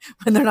listening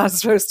when they're not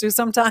supposed to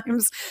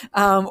sometimes,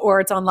 or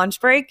it's on lunch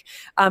break.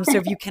 So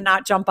if you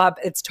cannot jump up,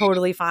 it's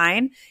totally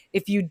fine.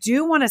 If you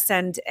do want to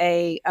send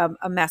a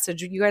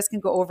message, you guys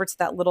can go over to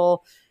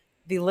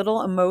the little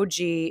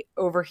emoji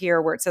over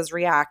here where it says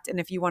react. And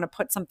if you want to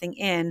put something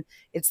in,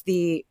 it's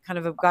the kind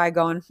of a guy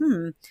going,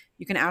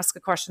 you can ask a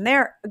question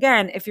there.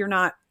 Again, if you're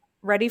not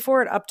ready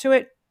for it, up to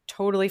it,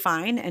 totally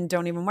fine. And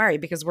don't even worry,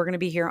 because we're going to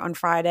be here on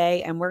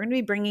Friday and we're going to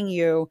be bringing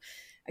you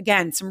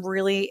again, some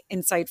really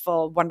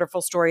insightful,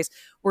 wonderful stories.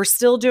 We're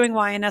still doing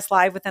YNS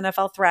Live with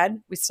NFL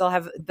Thread. We still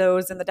have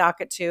those in the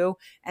docket too.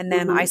 And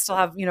then I still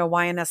have,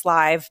 YNS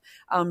Live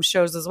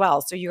shows as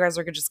well. So you guys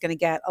are just going to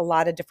get a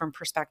lot of different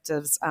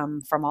perspectives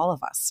from all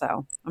of us.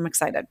 So I'm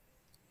excited.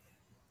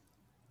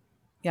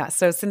 Yeah.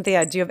 So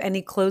Cynthia, do you have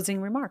any closing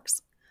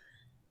remarks?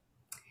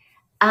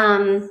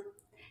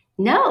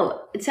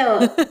 No. So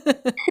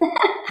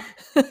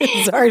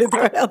sorry to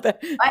throw it out there.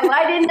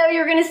 I didn't know you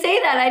were going to say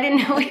that. I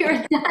didn't know we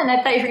were done.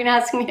 I thought you were going to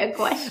ask me a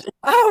question.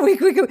 Oh,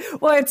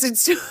 well, it's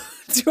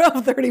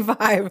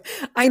 12:35.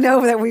 I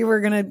know that we were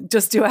going to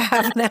just do a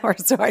half an hour,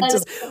 so I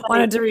just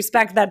wanted to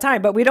respect that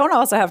time. But we don't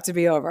also have to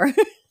be over.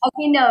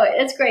 Okay, no,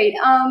 it's great.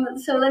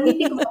 So let me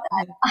think about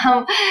that.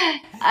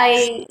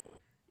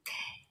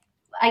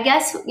 I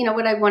guess,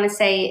 what I want to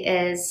say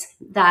is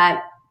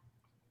that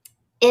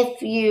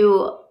if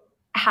you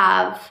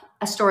have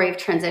a story of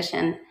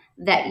transition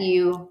that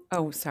you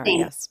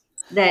think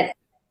that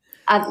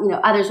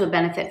others would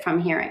benefit from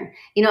hearing.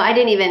 I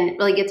didn't even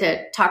really get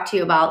to talk to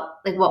you about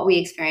like what we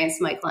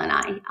experienced, Michael and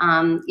I,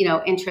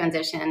 in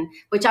transition,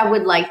 which I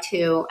would like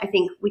to. I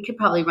think we could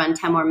probably run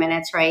 10 more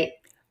minutes, right?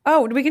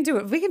 Oh, we can do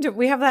it.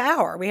 We have the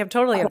hour. We have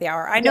the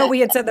hour. I know we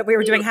had said that we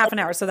were doing half an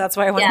hour, so that's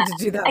why I wanted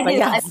to do that. But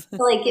yes. I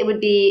feel like it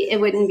wouldn't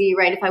be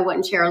right if I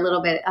wouldn't share a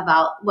little bit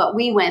about what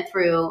we went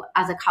through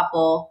as a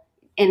couple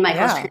in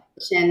Michael's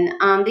transition,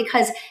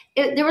 because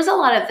there was a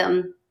lot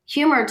of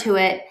humor to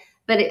it,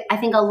 but I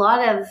think a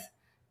lot of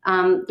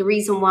the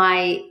reason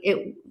why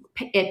it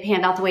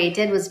panned out the way it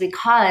did was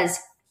because,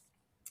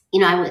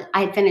 I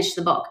had finished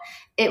the book.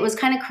 It was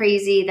kind of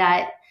crazy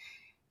that,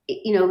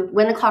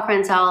 When the Clock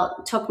Runs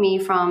Out took me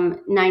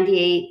from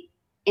 98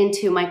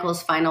 into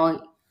Michael's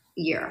final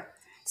year.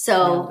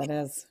 So that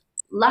is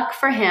luck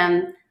for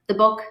him, the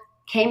book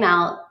came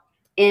out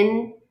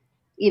in,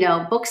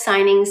 book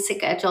signing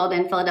scheduled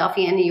in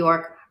Philadelphia and New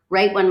York,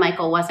 right when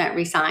Michael wasn't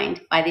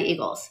re-signed by the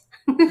Eagles.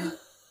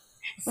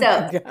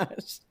 So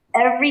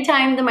every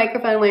time the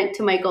microphone went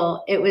to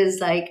Michael, it was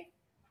like,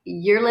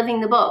 you're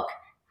living the book.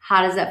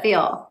 How does that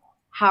feel?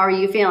 How are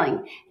you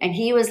feeling? And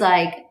he was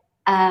like,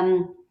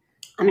 I'm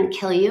going to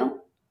kill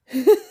you.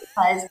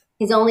 Because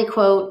his only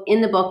quote in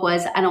the book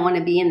was, I don't want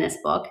to be in this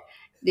book,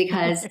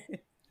 because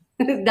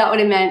that would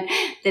have meant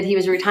that he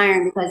was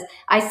retiring, because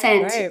I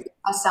sent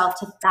us out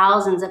to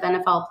thousands of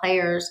NFL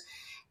players.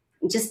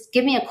 Just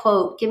give me a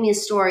quote, give me a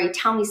story,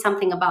 tell me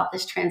something about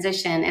this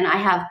transition. And I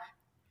have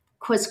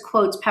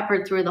quotes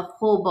peppered through the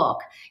whole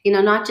book,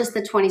 not just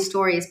the 20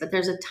 stories, but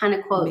there's a ton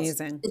of quotes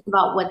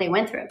about what they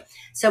went through.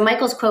 So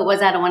Michael's quote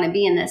was, I don't want to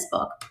be in this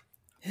book.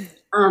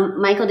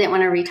 Michael didn't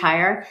want to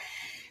retire.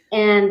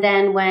 And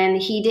then when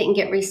he didn't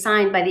get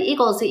re-signed by the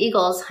Eagles,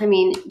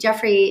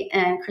 Jeffrey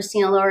and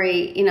Christina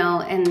Laurie,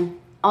 and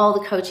all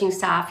the coaching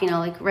staff,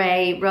 like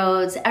Ray,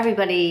 Rhodes,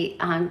 everybody,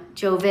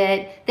 Joe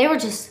Vitt, they were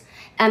just,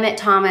 Emmett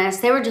Thomas,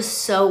 they were just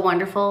so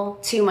wonderful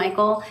to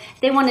Michael.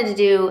 They wanted to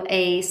do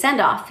a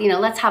send-off,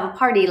 let's have a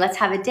party, let's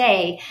have a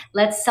day,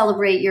 let's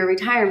celebrate your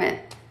retirement.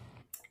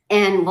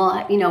 And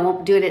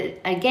we'll do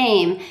it at a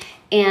game.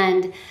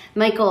 And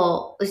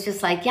Michael was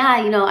just like,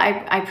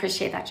 I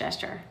appreciate that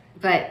gesture,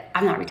 but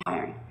I'm not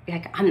retiring.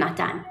 Like, I'm not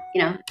done,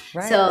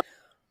 Right.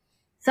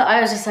 So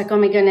I was just like, oh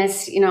my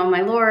goodness,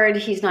 my Lord,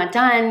 he's not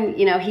done,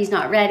 he's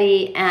not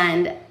ready.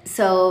 And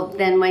so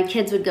then my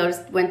kids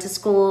went to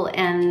school,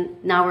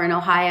 and now we're in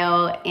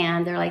Ohio,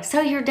 and they're like,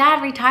 so your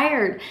dad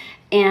retired.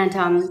 And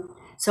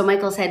so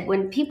Michael said,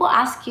 when people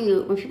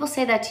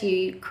say that to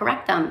you,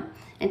 correct them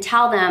and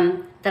tell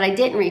them that I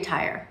didn't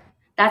retire.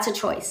 That's a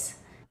choice.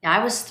 Yeah,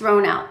 I was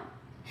thrown out.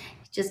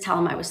 Just tell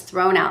them I was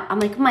thrown out. I'm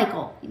like,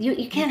 Michael,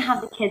 you can't have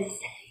the kids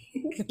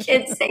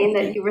saying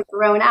that you were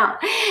thrown out.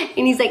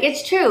 And he's like,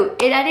 it's true.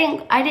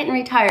 I didn't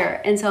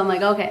retire. And so I'm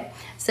like, okay.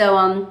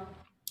 So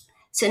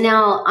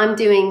now I'm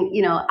doing,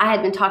 I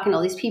had been talking to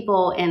all these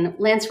people, and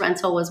Lance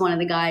Rensel was one of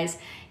the guys.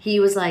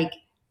 He was like,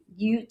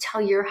 you tell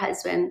your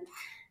husband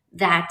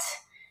that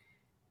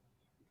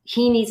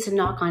he needs to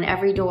knock on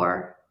every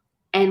door.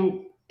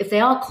 And if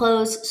they all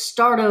close,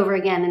 start over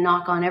again and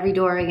knock on every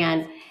door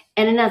again.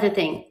 And another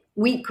thing,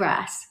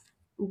 wheatgrass.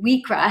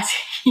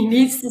 He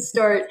needs to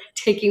start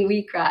taking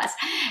wheatgrass.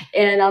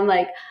 And I'm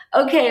like,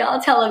 okay,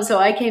 I'll tell him. So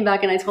I came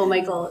back and I told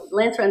Michael,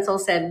 Lance Rensel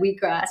said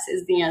wheatgrass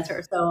is the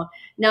answer. So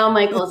now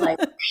Michael's like,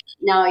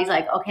 he's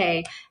like,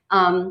 okay.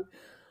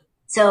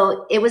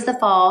 So it was the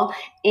fall,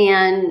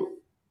 and,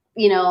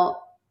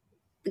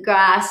 the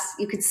grass,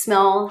 you could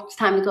smell it's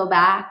time to go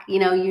back.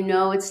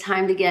 It's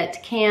time to get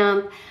to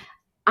camp.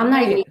 I'm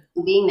not even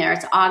being there.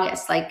 It's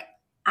August. Like,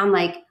 I'm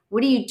like,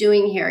 what are you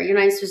doing here? You're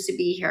not supposed to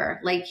be here.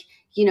 Like,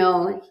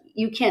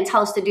 you can't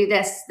tell us to do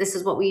this. This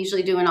is what we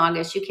usually do in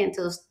August. You can't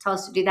tell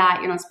us to do that.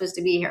 You're not supposed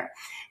to be here.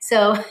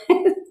 So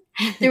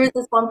there was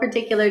this one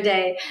particular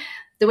day,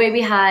 the way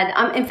we had,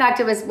 in fact,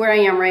 it was where I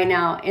am right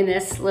now in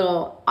this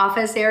little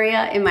office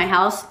area in my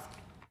house.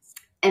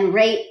 And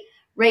right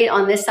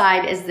on this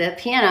side is the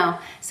piano.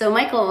 So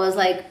Michael was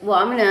like, well,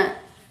 I'm going to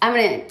I'm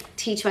going to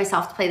teach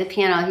myself to play the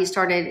piano. He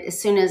started as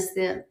soon as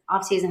the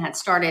off season had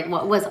started.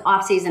 What was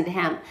off season to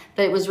him,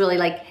 but it was really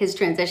like his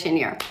transition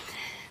year.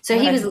 So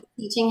he was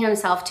teaching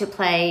himself to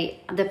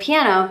play the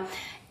piano.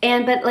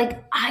 But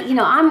like,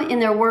 I'm in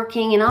there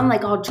working and I'm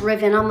like all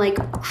driven. I'm like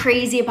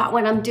crazy about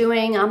what I'm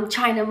doing. I'm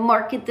trying to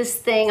market this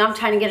thing. I'm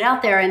trying to get it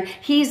out there. And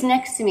he's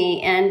next to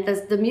me. And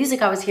the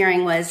music I was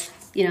hearing was,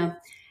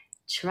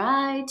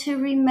 try to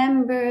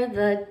remember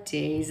the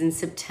days in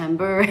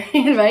September,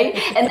 right?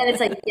 And then it's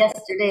like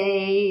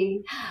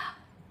yesterday.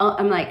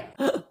 I'm like,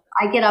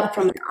 I get up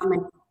from it. I'm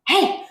like,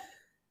 hey.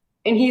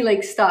 And he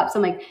like stops.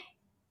 I'm like,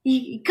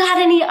 you got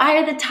any Eye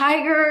of the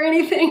Tiger or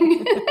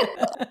anything?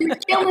 You're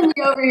killing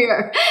me over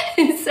here.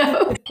 And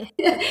so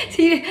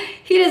he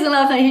doesn't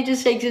laugh. He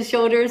just shakes his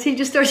shoulders. He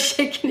just starts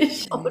shaking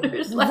his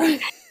shoulders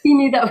like he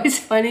knew that was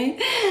funny.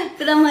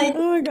 But I'm like,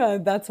 oh my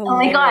God, that's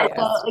hilarious. Oh my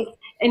God. So,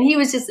 and he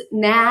was just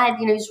mad.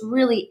 He was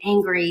really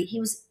angry.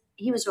 He was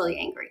really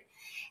angry.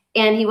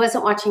 And he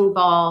wasn't watching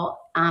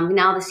ball.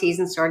 Now the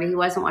season started. He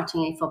wasn't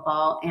watching any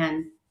football.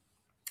 And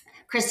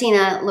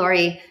Christina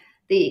Laurie,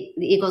 the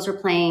Eagles were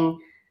playing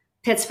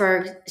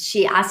Pittsburgh.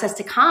 She asked us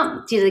to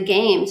come to the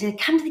game. She said,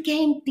 come to the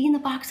game, be in the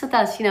box with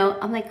us.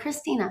 I'm like,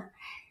 Christina,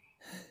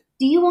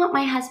 do you want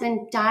my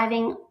husband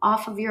diving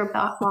off of your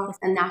box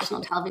on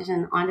national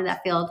television onto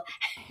that field?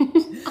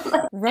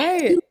 Like, right.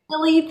 Do you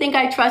really think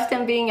I trust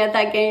him being at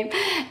that game?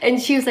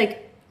 And she was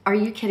like, are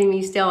you kidding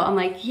me still? I'm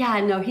like, yeah,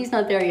 no, he's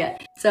not there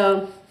yet.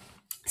 So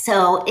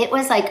it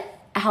was like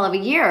a hell of a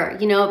year,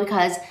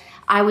 because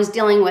I was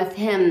dealing with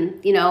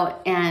him,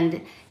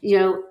 and,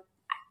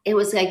 it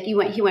was like he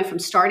went from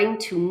starting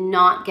to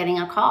not getting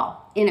a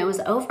call, and it was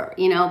over,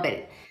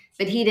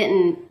 but he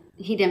didn't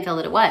feel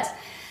that it was.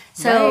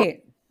 So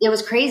It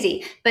was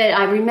crazy. But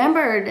I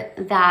remembered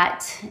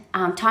that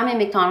Tommy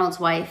McDonald's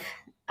wife,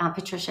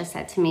 Patricia,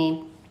 said to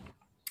me,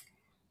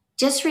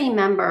 just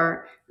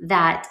remember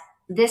that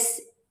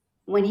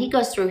when he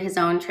goes through his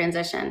own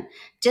transition,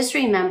 just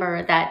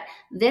remember that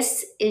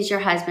this is your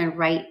husband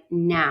right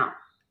now.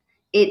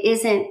 It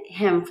isn't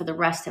him for the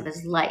rest of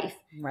his life.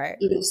 Right.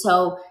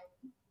 So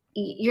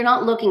you're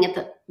not looking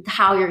at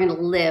how you're going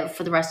to live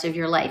for the rest of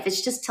your life.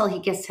 It's just till he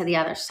gets to the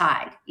other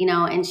side,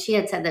 and she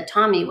had said that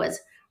Tommy was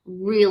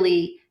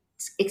really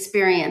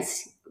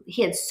experienced.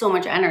 He had so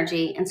much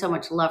energy and so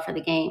much love for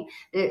the game.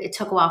 It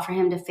took a while for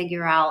him to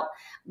figure out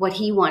what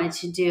he wanted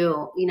to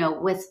do,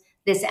 with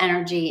this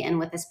energy and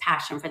with this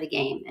passion for the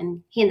game.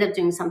 And he ended up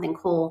doing something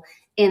cool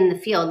in the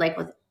field, like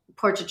with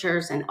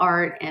portraitures and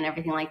art and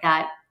everything like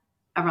that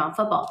around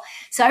football.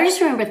 So I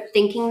just remember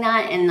thinking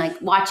that and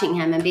like watching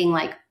him and being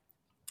like,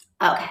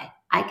 okay,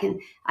 I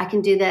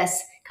can do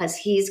this because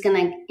he's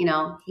gonna,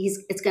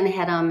 it's gonna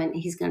hit him and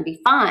he's gonna be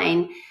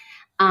fine.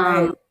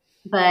 Right.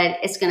 But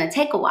it's gonna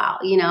take a while,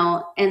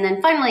 And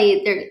then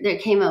finally, there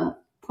came a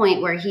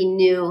point where he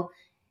knew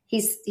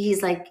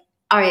he's like,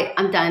 all right,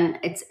 I'm done.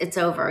 It's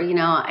over.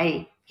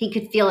 He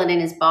could feel it in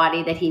his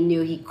body that he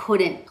knew he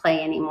couldn't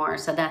play anymore.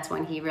 So that's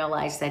when he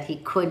realized that he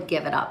could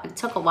give it up. It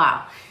took a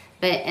while.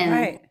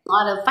 A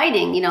lot of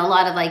fighting, a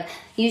lot of like,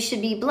 you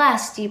should be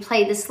blessed. You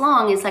played this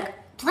long. It's like,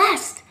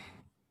 blessed.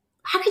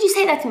 How could you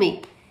say that to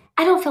me?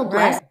 I don't feel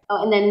blessed.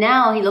 Right. And then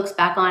now he looks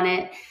back on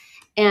it.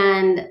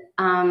 And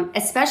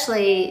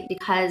especially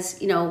because,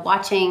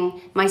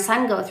 watching my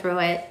son go through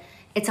it,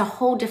 it's a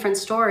whole different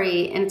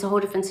story and it's a whole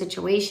different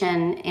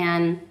situation.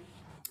 And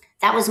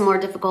that was more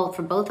difficult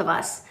for both of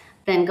us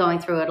than going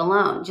through it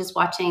alone. Just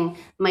watching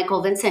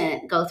Michael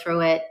Vincent go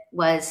through it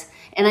was,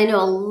 and I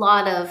know a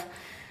lot of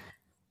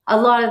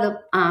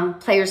the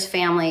players'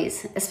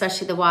 families,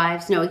 especially the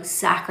wives, know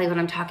exactly what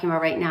I'm talking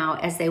about right now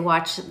as they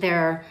watch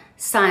their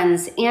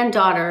sons and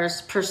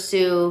daughters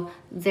pursue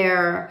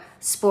their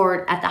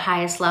sport at the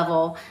highest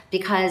level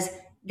because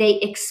they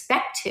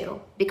expect to,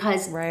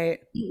 because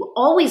you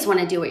always want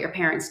to do what your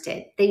parents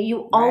did.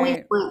 You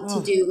always want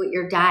to do what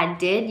your dad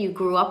did. You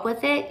grew up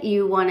with it.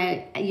 You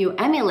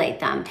emulate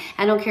them.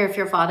 I don't care if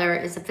your father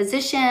is a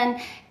physician,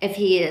 if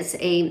he is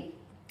a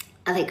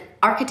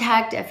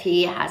architect, if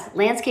he has a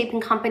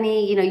landscaping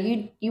company,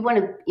 you want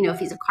to, if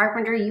he's a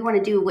carpenter, you want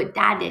to do what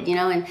dad did,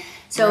 and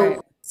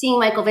so seeing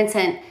Michael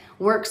Vincent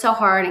work so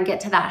hard and get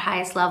to that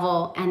highest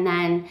level and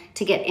then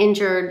to get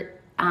injured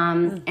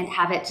and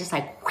have it just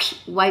like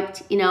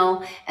wiped,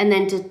 and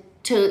then to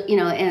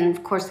and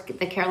of course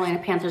the Carolina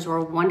Panthers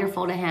were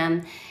wonderful to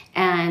him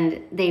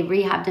and they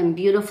rehabbed him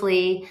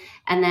beautifully.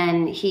 And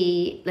then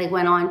he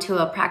went on to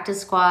a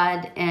practice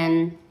squad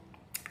in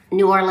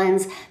New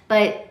Orleans,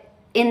 but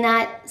in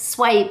that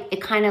swipe,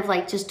 it kind of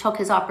just took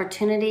his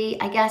opportunity,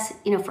 I guess,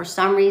 for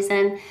some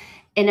reason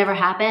it never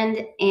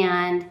happened.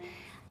 And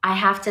I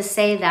have to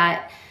say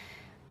that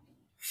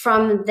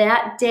from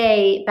that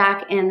day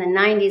back in the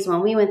 90s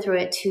when we went through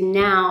it to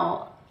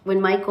now,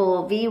 when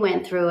Michael V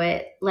went through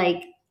it,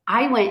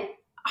 I'm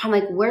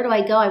like, where do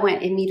I go? I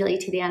went immediately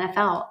to the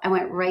NFL. I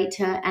went right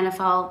to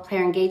NFL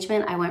player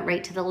engagement. I went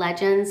right to the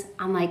legends.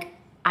 I'm like,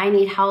 I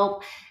need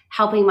help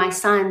helping my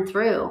son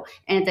through.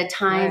 And at the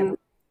time,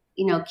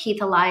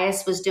 Keith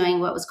Elias was doing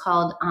what was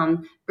called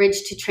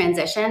Bridge to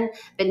Transition,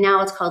 but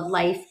now it's called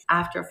Life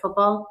After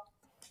Football,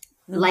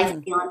 Life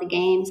Beyond the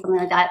Game, something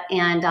like that.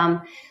 And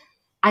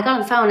I got on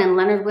the phone, and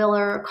Leonard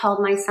Wheeler called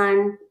my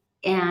son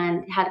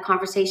and had a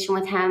conversation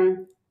with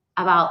him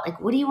about, like,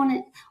 what are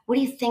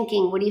you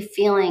thinking? What are you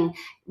feeling?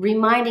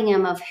 Reminding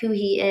him of who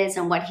he is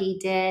and what he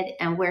did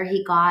and where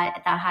he got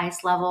at that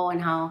highest level,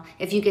 and how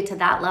if you get to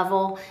that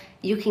level,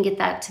 you can get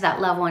that to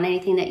that level in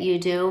anything that you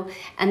do.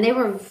 And they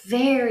were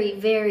very,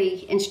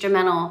 very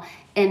instrumental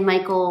in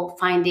Michael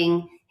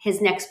finding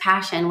his next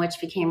passion, which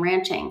became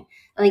ranching.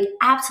 Like,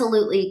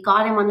 absolutely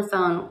got him on the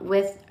phone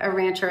with a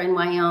rancher in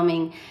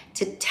Wyoming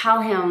to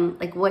tell him,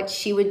 like, what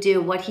she would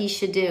do, what he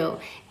should do,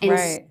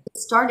 and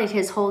started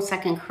his whole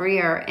second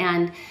career.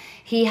 And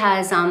he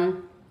has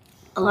a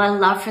lot of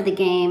love for the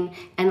game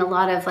and a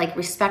lot of, like,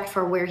 respect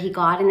for where he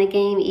got in the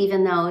game,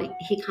 even though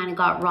he kind of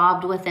got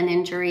robbed with an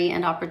injury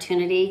and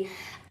opportunity.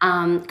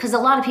 Because a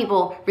lot of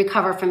people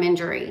recover from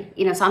injury,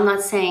 so I'm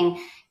not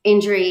saying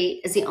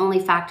injury is the only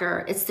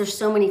factor. There's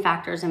so many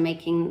factors in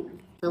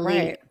making the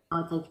league.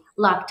 Like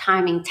luck,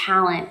 timing,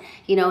 talent,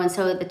 and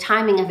so the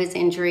timing of his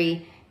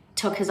injury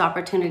took his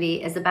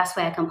opportunity is the best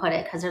way I can put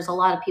it, because there's a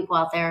lot of people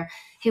out there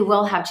who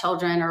will have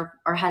children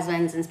or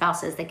husbands and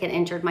spouses that get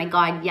injured. My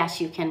God, yes,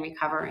 you can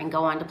recover and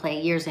go on to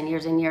play years and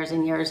years and years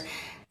and years,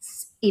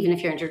 even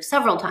if you're injured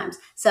several times.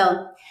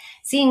 So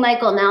seeing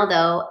Michael now,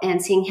 though,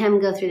 and seeing him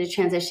go through the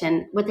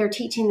transition, what they're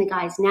teaching the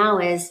guys now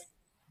is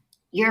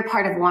you're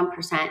part of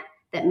 1%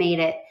 that made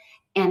it.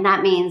 And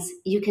that means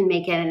you can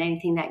make it in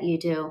anything that you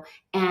do.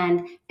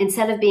 And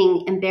instead of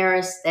being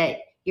embarrassed that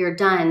you're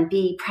done,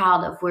 be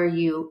proud of where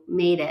you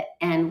made it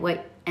and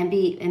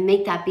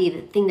make that be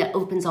the thing that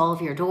opens all of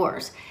your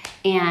doors.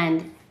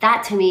 And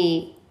that, to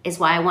me, is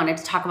why I wanted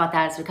to talk about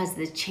that, is because of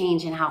the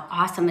change and how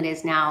awesome it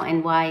is now,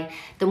 and why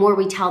the more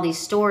we tell these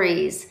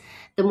stories,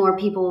 the more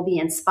people will be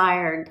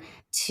inspired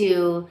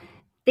to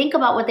think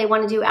about what they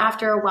want to do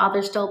after, while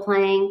they're still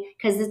playing,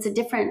 because it's a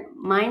different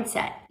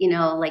mindset,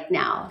 like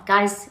now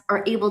guys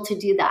are able to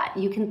do that.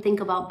 You can think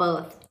about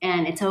both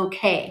and it's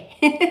okay.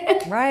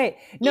 Right.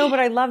 No, but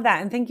I love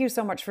that. And thank you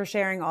so much for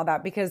sharing all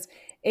that, because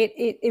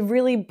it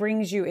really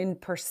brings you in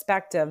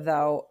perspective,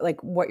 though.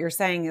 Like, what you're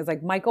saying is,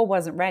 like, Michael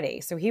wasn't ready.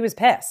 So he was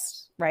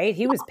pissed, right?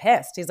 He was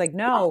pissed. He's like,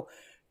 no,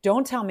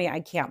 don't tell me I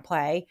can't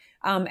play.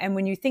 And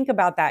when you think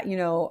about that,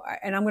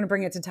 and I'm going to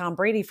bring it to Tom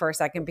Brady for a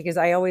second, because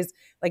I always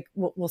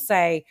will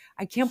say,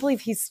 I can't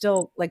believe he's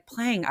still like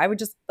playing. I would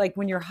just, like,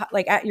 when you're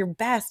like at your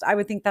best, I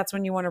would think that's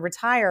when you want to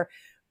retire.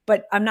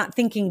 But I'm not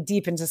thinking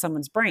deep into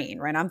someone's brain,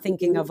 right? I'm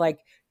thinking of, like,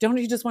 don't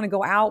you just want to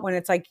go out when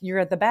it's like you're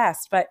at the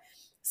best? But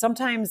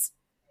sometimes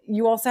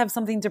you also have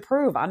something to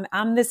prove.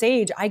 I'm this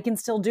age, I can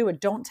still do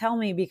it. Don't tell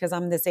me because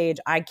I'm this age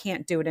I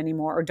can't do it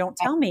anymore, or don't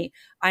tell me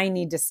I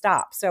need to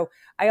stop. So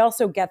I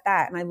also get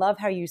that. And I love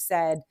how you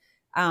said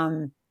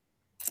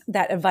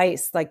that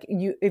advice, like,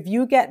 if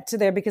you get to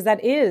there, because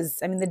that is,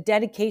 the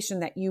dedication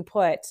that you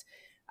put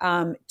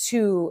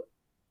to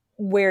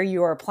where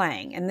you are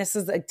playing. And this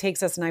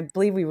takes us, and I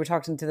believe we were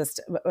talking to this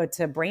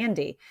to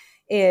Brandy,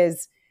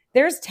 is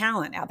there's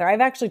talent out there.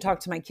 I've actually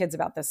talked to my kids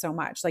about this so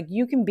much. Like,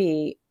 you can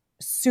be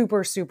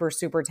super, super,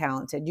 super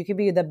talented. You could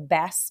be the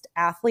best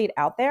athlete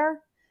out there,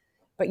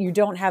 but you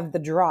don't have the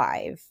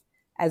drive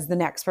as the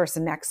next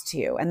person next to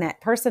you. And that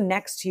person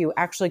next to you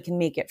actually can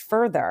make it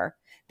further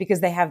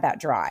because they have that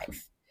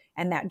drive.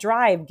 And that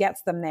drive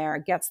gets them there,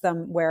 gets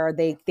them where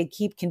they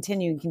keep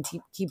continuing,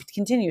 keep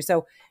continue.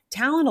 So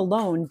talent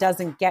alone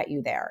doesn't get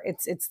you there.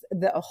 It's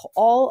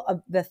all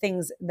of the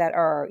things that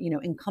are,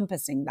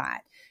 encompassing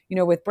that.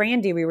 With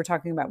Brandy, we were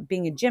talking about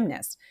being a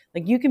gymnast.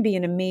 Like, you can be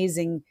an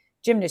amazing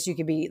gymnast. You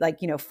could be like,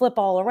 flip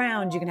all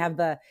around. You can have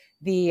the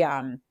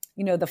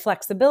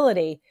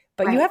flexibility,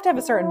 but you have to have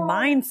a certain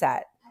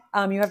mindset.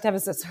 You have to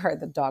have sorry,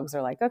 the dogs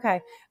are like,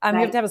 okay. You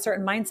have to have a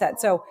certain mindset.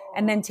 So,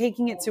 and then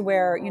taking it to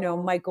where,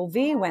 Michael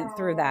V went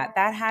through that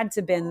had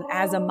to been,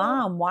 as a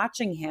mom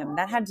watching him,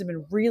 that had to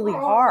been really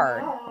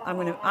hard. I'm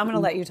going to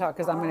let you talk,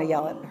 cause I'm going to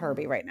yell at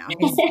Herbie right now.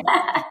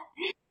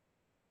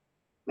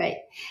 Right.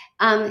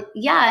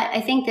 Yeah,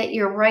 I think that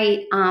you're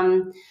right.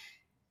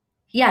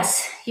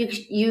 Yes,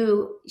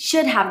 you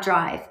should have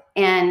drive,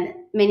 and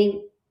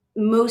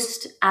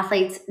most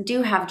athletes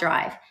do have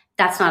drive.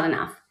 That's not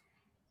enough.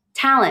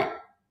 Talent.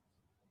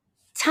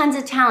 Tons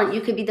of talent. You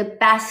could be the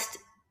best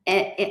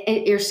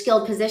at your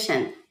skilled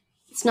position.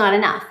 It's not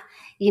enough.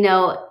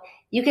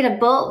 You could have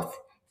both,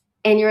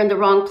 and you're in the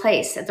wrong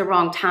place at the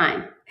wrong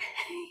time.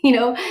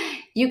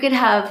 You could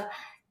have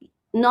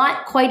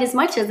not quite as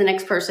much as the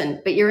next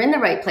person, but you're in the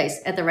right place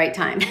at the right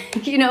time.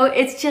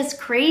 It's just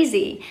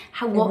crazy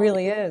how it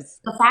really is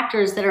the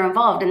factors that are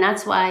involved. And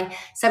that's why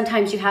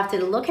sometimes you have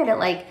to look at it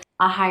like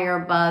a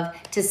higher above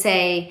to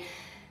say,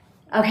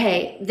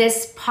 okay,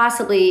 this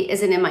possibly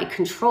isn't in my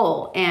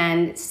control,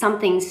 and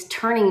something's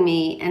turning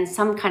me, and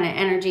some kind of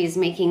energy is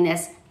making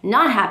this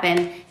not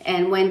happen.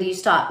 And when do you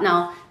stop?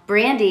 Now,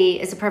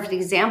 Brandy is a perfect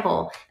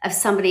example of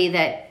somebody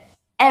that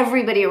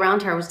everybody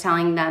around her was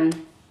telling them,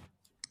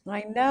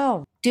 I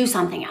know, do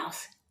something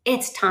else.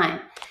 It's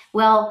time.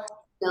 Well,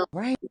 no,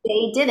 Right.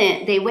 they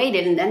didn't. They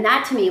waited, and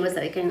that to me was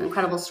like an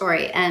incredible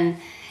story. And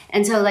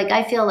so like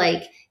I feel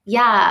like,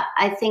 yeah,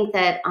 I think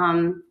that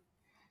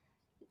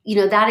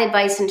that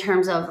advice in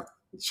terms of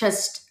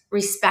just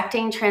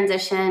respecting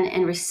transition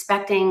and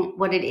respecting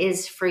what it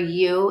is for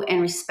you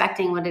and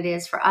respecting what it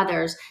is for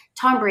others.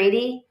 Tom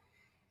Brady,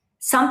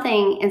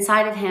 something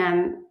inside of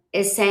him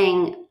is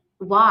saying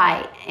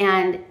why.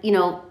 And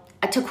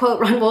to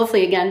quote Ron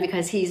Wolfley again,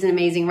 because he's an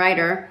amazing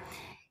writer,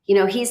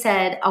 he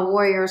said, a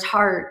warrior's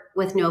heart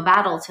with no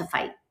battle to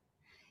fight.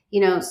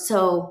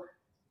 So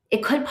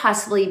it could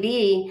possibly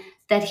be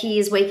that he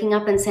is waking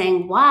up and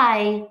saying,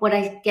 why would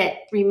I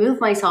remove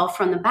myself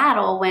from the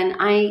battle when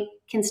I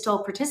can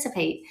still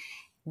participate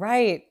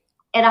Right.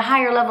 at a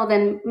higher level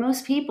than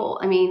most people?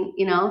 I mean,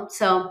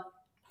 so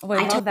Oh, I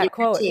I love totally that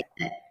quote. appreciate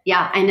it.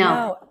 Yeah, I know.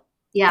 No. And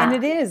Yeah.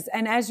 it is.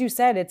 And as you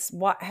said, it's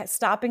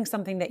stopping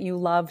something that you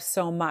love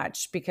so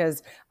much,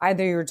 because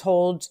either you're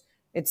told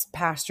it's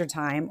past your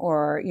time,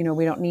 or,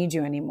 we don't need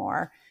you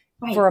anymore.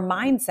 Right. For a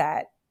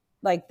mindset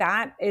like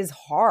that is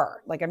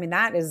hard. Like, I mean,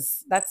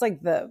 that's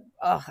like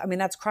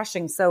that's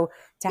crushing. So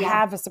to Yeah.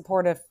 have a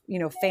supportive,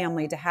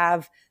 family, to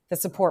have the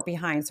support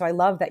behind. So I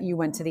love that you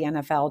went to the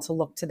NFL to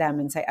look to them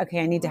and say,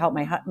 okay, I need to help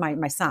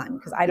my son,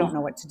 because I don't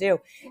know what to do.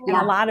 And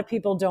Yeah. a lot of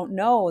people don't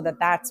know that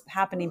that's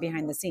happening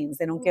behind the scenes.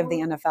 They don't give the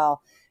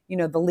NFL,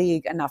 the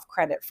league, enough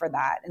credit for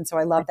that. And so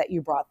I love that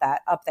you brought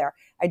that up there.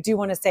 I do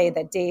want to say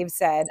that Dave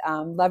said,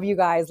 love you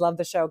guys, love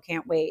the show,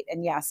 can't wait.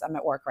 And yes, I'm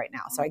at work right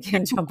now, so I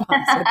can't jump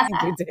on. So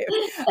thank you, Dave.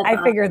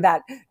 I figured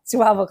that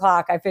 12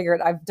 o'clock,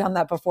 I've done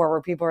that before,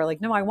 where people are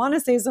like, no, I want to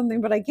say something,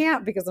 but I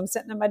can't because I'm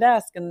sitting at my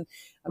desk and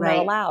I'm not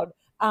allowed.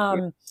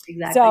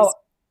 Exactly. So,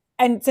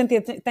 and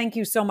Cynthia, thank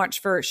you so much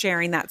for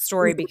sharing that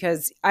story,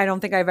 because I don't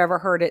think I've ever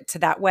heard it to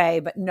that way,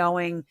 but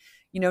knowing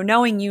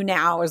you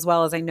now as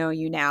well as I know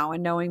you now,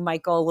 and knowing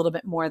Michael a little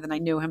bit more than I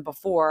knew him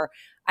before,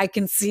 I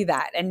can see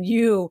that. And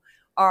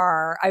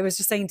I was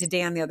just saying to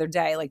Dan the other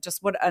day, like,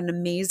 just what an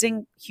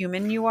amazing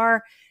human you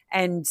are,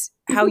 and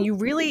how you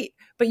really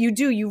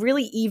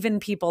even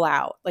people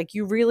out. Like,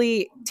 you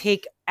really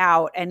take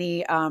out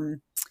any,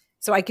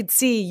 so I could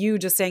see you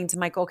just saying to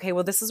Michael, okay,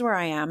 well, this is where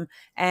I am.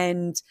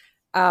 And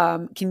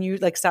can you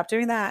like stop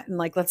doing that? And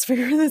like, let's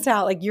figure this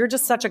out. Like, you're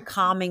just such a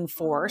calming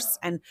force.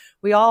 And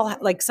we all,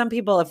 like, some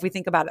people, if we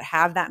think about it,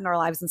 have that in our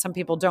lives, and some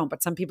people don't,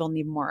 but some people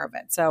need more of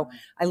it. So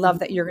I love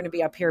that you're going to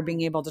be up here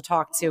being able to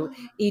talk to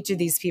each of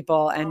these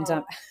people. And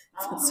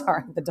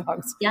sorry, the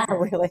dogs. Yeah.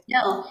 Are really.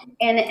 No.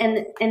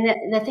 And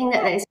the thing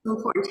that is so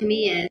important to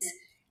me is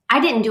I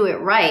didn't do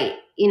it right.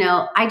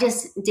 I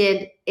just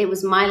did, it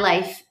was my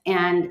life,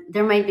 and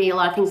there might be a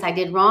lot of things I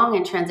did wrong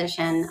in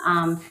transition.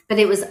 But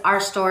it was our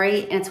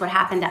story, and it's what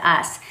happened to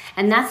us.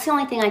 And that's the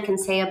only thing I can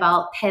say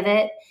about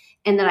Pivot,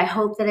 and that I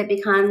hope that it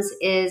becomes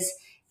is,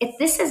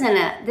 this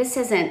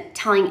isn't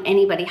telling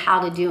anybody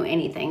how to do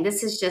anything.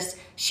 This is just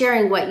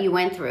sharing what you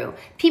went through.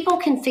 People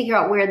can figure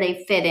out where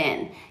they fit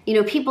in.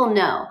 People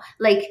know,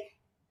 like,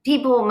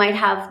 people might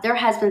have, their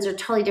husbands are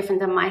totally different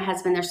than my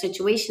husband. Their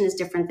situation is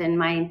different than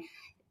mine.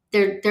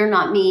 They're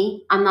not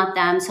me. I'm not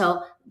them.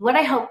 So what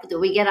I hope that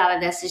we get out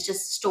of this is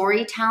just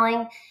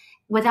storytelling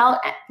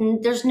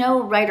there's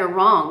no right or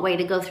wrong way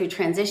to go through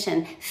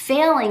transition.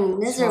 Failing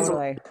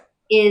miserably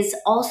is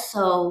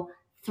also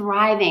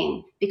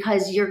thriving,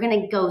 because you're going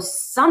to go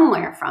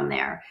somewhere from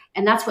there.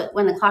 And that's what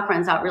When the Clock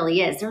Runs Out really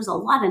is. There's a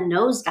lot of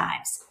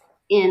nosedives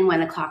in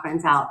When the Clock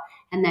Runs Out,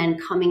 and then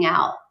coming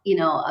out,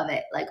 of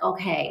it, like,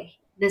 okay,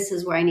 this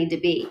is where I need to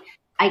be.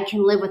 I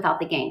can live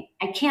without the game.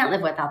 I can't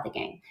live without the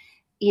game.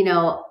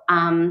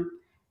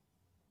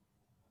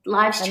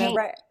 Lives change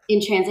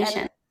in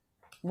transition.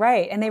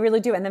 Right. And they really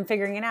do. And then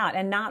figuring it out.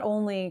 And not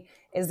only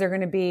is there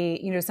going to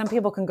be, some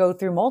people can go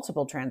through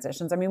multiple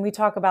transitions. I mean, we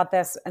talk about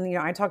this, and,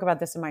 I talk about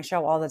this in my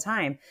show all the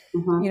time.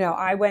 Mm-hmm.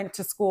 I went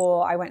to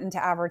school, I went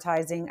into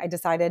advertising. I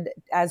decided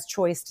as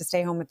choice to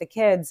stay home with the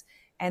kids.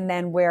 And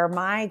then where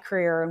my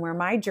career and where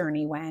my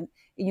journey went,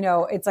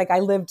 it's like I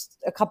lived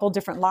a couple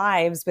different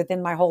lives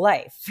within my whole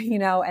life,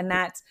 and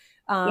that's,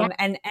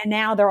 and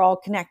now they're all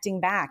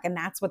connecting back. And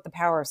that's what the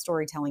power of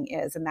storytelling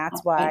is. And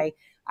that's why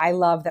I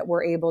love that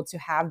we're able to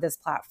have this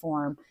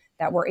platform,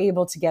 that we're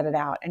able to get it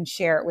out and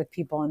share it with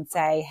people and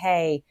say,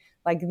 hey,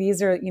 like,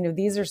 these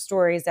are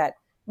stories that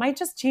might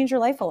just change your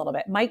life a little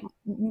bit, might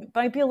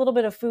be a little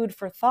bit of food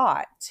for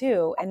thought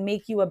too, and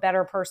make you a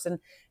better person,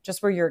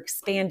 just where you're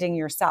expanding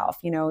yourself.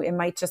 It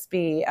might just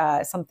be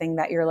something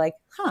that you're like,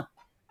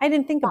 I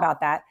didn't think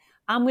about that.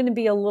 I'm going to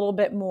be a little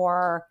bit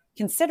more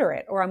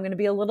considerate, or I'm going to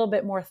be a little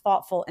bit more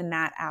thoughtful in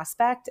that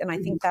aspect. And I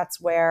think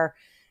that's where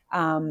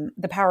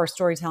the power of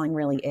storytelling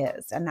really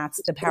is. And that's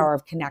the power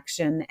of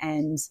connection,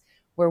 and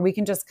where we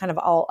can just kind of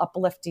all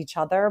uplift each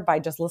other by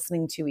just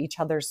listening to each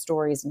other's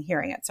stories and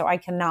hearing it. So I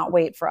cannot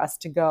wait for us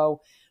to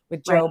go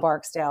with Joe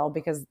Barksdale,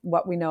 because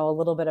what we know a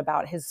little bit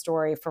about his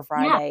story for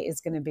Friday is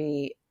going to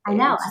be. I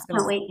know. I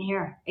can't wait to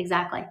hear.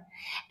 Exactly.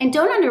 And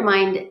don't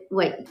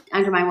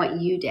undermine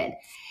what you did.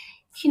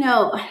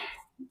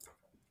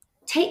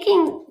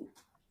 Taking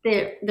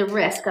the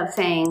risk of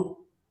saying,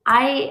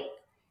 I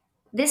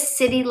this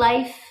city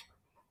life,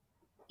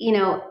 you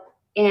know,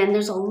 and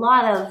there's a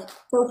lot of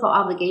social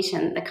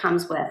obligation that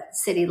comes with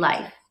city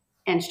life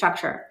and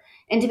structure.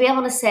 And to be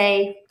able to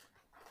say,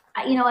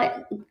 you know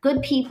what,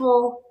 good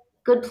people,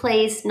 good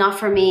place, not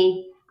for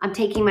me. I'm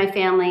taking my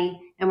family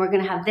and we're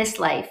going to have this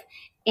life.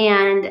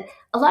 And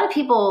a lot of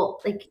people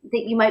like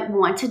that you might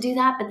want to do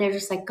that, but they're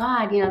just like,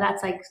 God, you know,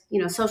 that's like,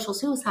 you know, social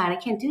suicide. I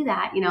can't do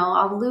that. You know,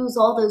 I'll lose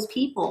all those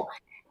people.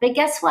 But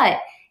guess what?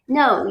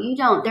 No, you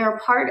don't. They're a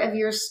part of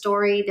your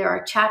story. They're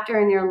a chapter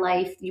in your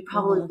life. You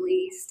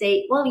probably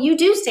stay, well, you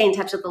do stay in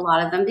touch with a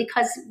lot of them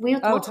because we'll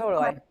Oh, talk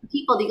totally. to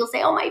people that you'll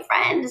say, oh, my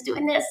friend is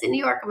doing this in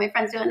New York, or my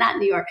friend's doing that in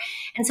New York.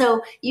 And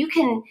so you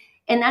can,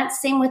 and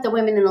that's same with the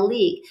women in the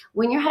league.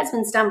 When your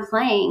husband's done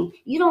playing,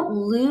 you don't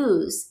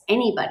lose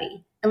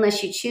anybody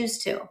unless you choose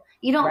to.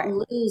 You don't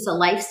Right. lose a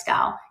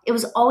lifestyle. It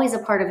was always a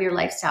part of your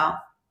lifestyle.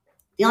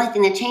 The only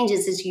thing that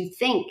changes is you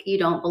think you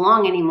don't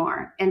belong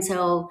anymore. And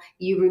so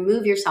you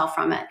remove yourself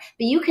from it.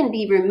 But you can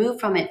be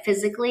removed from it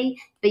physically,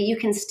 but you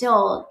can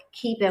still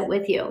keep it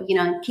with you, you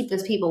know, and keep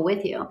those people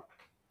with you.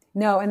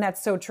 No, and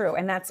that's so true.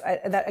 And that's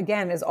that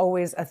again is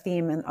always a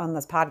theme on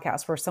this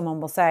podcast where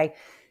someone will say,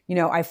 you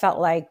know, I felt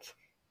like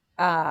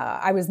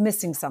I was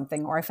missing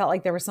something, or I felt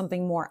like there was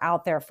something more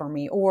out there for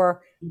me,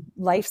 or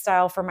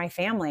lifestyle for my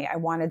family. I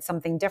wanted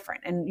something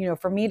different. And, you know,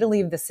 for me to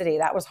leave the city,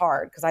 that was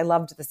hard because I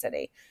loved the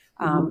city.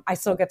 I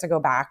still get to go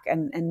back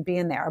and be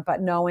in there, but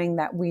knowing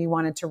that we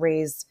wanted to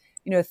raise,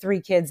 you know, 3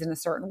 kids in a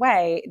certain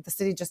way, the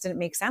city just didn't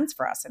make sense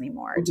for us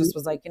anymore. It just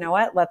was like, you know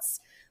what,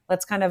 let's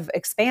kind of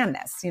expand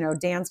this. You know,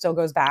 Dan still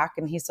goes back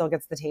and he still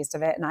gets the taste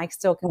of it. And I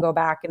still can go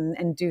back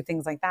and do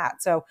things like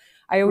that. So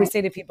I always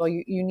say to people,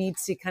 you need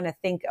to kind of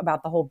think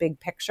about the whole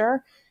big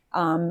picture.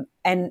 And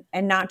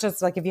not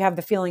just like if you have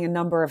the feeling a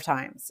number of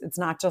times, it's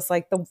not just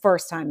like the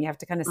first time. You have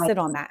to kind of sit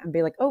on that and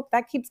be like, oh,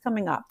 that keeps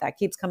coming up. That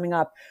keeps coming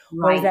up.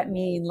 What does that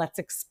mean? Let's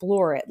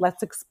explore it.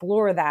 Let's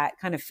explore that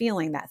kind of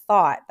feeling, that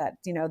thought, that,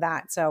 you know,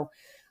 that. So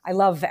I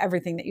love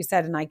everything that you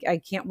said. And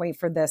I can't wait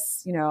for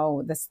this, you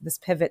know, this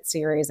pivot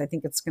series. I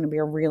think it's going to be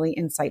a really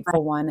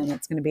insightful one, and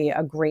it's going to be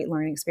a great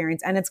learning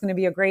experience. And it's going to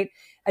be a great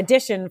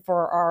addition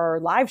for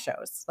our live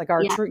shows, like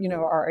our true, you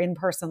know, our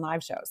in-person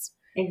live shows.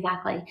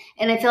 Exactly.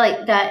 And I feel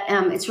like that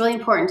it's really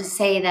important to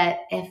say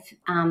that if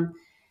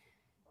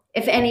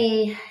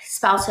any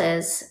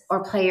spouses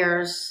or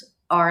players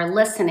are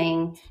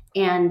listening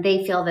and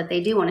they feel that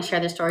they do want to share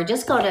their story,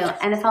 just go to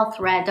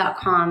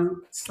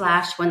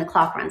nflthread.com/when the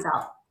clock runs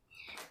out.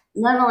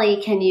 Not only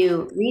can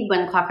you read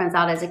When the Clock Runs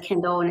Out as a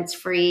Kindle and it's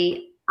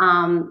free,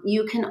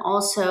 you can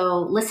also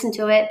listen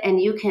to it, and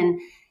you can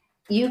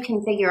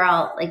figure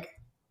out, like,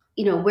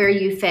 you know, where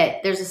you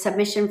fit. There's a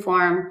submission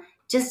form.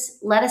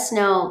 Just let us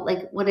know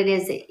like what it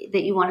is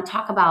that you want to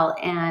talk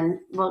about, and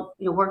we'll,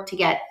 you know, work to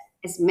get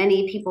as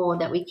many people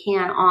that we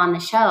can on the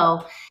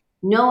show,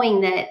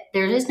 knowing that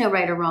there is no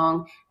right or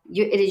wrong.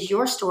 It is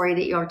your story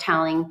that you're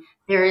telling.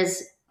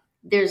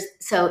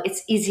 So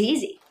it's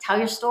easy. Tell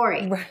your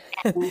story. Right.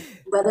 And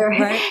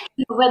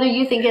whether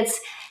you think it's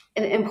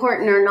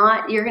important or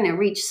not, you're going to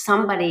reach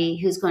somebody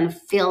who's going to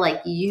feel like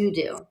you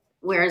do.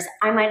 Whereas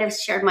I might have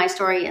shared my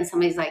story and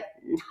somebody's like,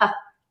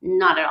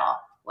 not at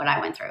all what I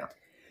went through.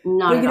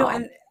 Not at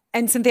all.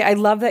 And Cynthia, I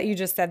love that you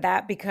just said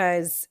that,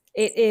 because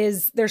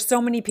there's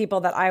so many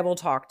people that I will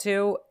talk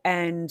to,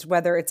 and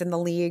whether it's in the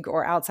league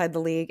or outside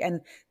the league,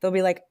 and they'll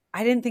be like,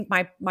 I didn't think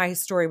my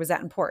story was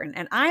that important.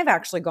 And I've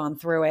actually gone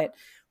through it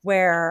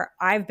where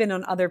I've been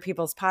on other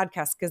people's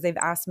podcasts because they've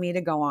asked me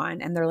to go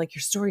on, and they're like,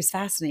 your story's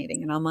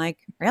fascinating. And I'm like,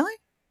 really?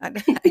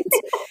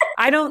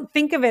 I don't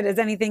think of it as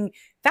anything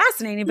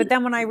fascinating. But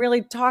then when I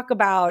really talk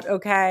about,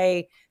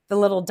 okay, the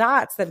little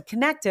dots that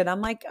connected,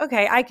 I'm like,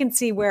 okay, I can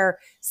see where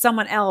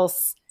someone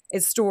else's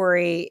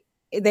story,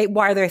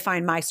 why they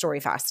find my story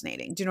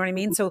fascinating. Do you know what I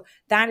mean? So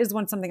that is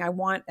something I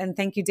want. And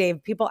thank you,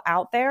 Dave. People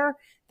out there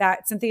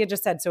that Cynthia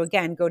just said. So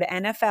again, go to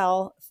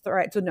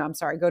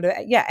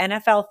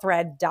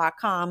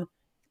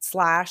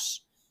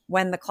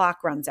nflthread.com/when the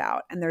clock runs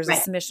out. And there's a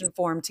submission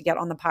form to get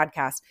on the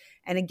podcast.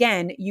 And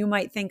again, you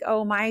might think,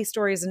 oh, my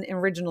story is an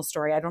original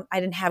story. I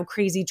didn't have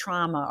crazy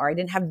trauma, or I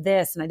didn't have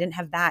this and I didn't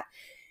have that.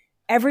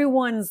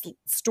 Everyone's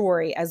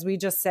story, as we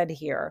just said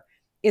here,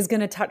 is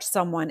going to touch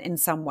someone in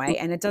some way.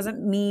 And it doesn't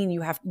mean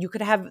you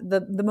could have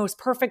the most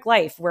perfect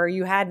life where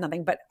you had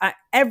nothing, but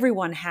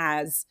everyone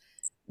has,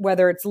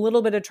 whether it's a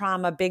little bit of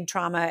trauma, big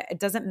trauma, it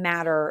doesn't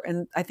matter.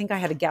 And I think I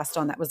had a guest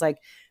on that was like,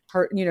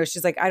 her, you know,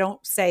 she's like, I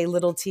don't say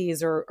little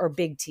T's or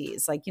big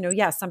T's. Like, you know,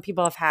 yeah, some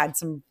people have had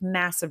some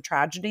massive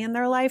tragedy in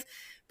their life,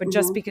 but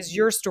just because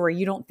your story,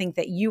 you don't think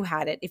that you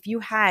had it. If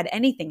you had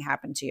anything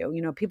happen to you,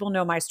 you know, people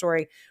know my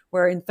story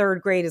where in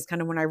 3rd grade is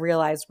kind of when I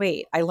realized,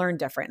 wait, I learned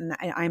different and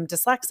I'm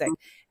dyslexic.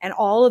 And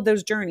all of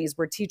those journeys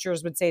where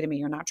teachers would say to me,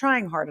 you're not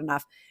trying hard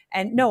enough.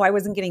 And no, I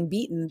wasn't getting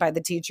beaten by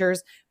the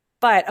teachers,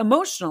 but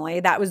emotionally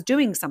that was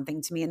doing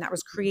something to me, and that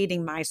was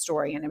creating my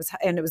story. And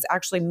it was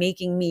actually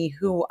making me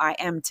who I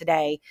am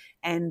today,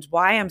 and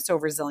why I'm so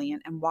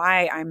resilient, and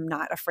why I'm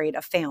not afraid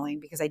of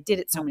failing, because I did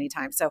it so many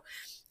times. So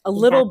a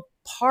little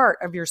part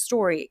of your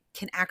story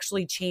can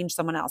actually change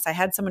someone else. I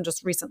had someone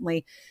just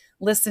recently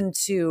listen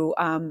to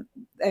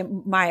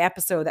my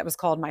episode that was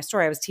called My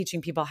Story. I was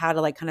teaching people how to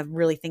like kind of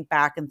really think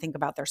back and think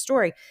about their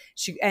story.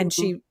 She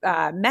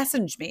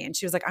messaged me and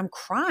she was like, I'm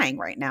crying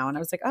right now. And I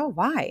was like, oh,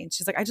 why? And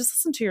she's like, I just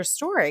listened to your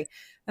story.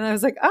 And I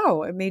was like,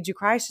 oh, it made you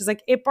cry? She's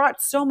like, it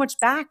brought so much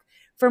back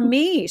for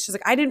me. She's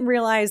like, I didn't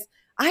realize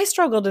I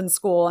struggled in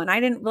school, and I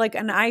didn't like,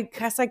 and I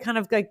guess I kind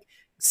of like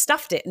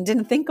stuffed it and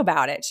didn't think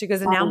about it. She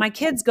goes, and now my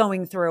kid's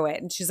going through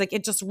it. And she's like,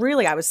 it just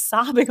really, I was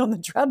sobbing on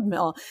the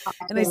treadmill.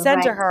 And I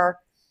said to her,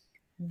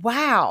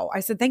 wow.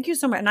 I said, thank you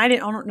so much. And I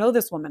don't know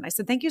this woman. I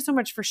said, thank you so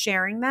much for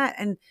sharing that.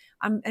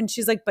 And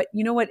she's like, but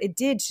you know what it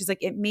did? She's like,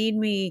 it made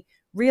me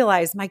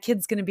realize my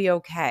kid's going to be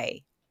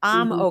okay.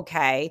 I'm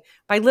okay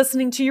by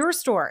listening to your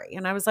story.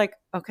 And I was like,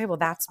 okay, well,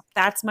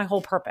 that's my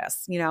whole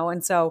purpose, you know?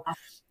 And so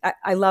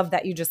I love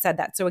that you just said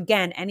that. So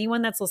again,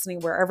 anyone that's listening,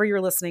 wherever you're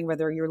listening,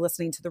 whether you're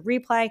listening to the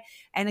replay,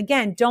 and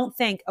again, don't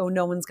think, oh,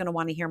 no one's going to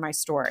want to hear my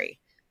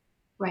story.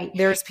 Right.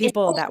 There's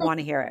people that want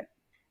to hear it.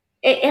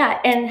 Yeah.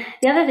 And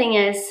the other thing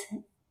is,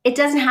 it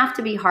doesn't have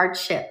to be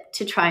hardship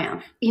to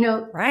triumph. You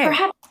know,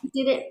 perhaps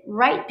you did it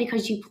right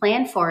because you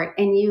planned for it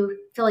and you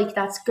feel like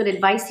that's good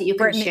advice that you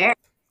can share.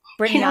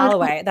 Brittany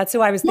Holloway. That's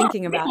who I was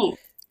thinking about.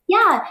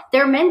 Yeah.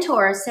 Their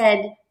mentor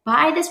said,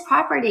 buy this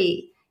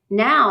property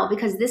now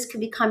because this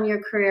could become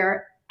your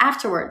career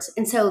afterwards.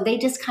 And so they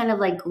just kind of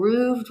like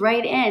grooved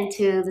right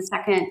into the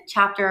second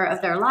chapter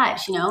of their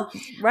lives, you know?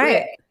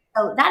 Right.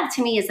 So that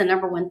to me is the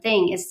number one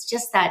thing. It's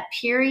just that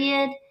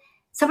period.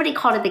 Somebody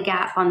called it the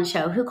gap on the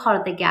show. Who called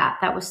it the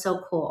gap? That was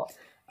so cool.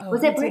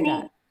 Was it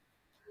Brittany?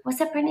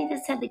 Was it Brittany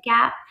that said the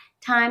gap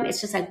time?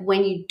 It's just like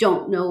when you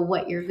don't know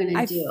what you're going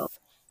to do.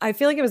 I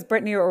feel like it was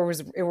Brittany or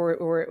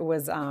it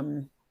was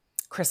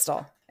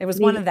Crystal. It was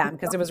one of them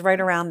because it was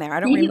right around there. I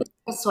don't remember.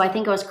 So I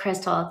think it was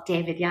Crystal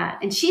David. Yeah.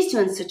 And she's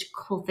doing such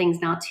cool things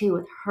now too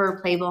with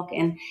her playbook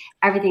and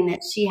everything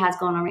that she has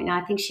going on right now.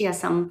 I think she has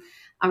some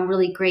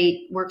really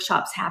great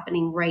workshops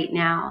happening right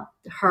now.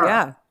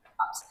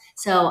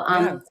 So,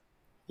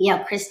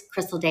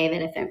 Crystal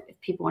David, if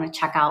people want to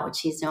check out what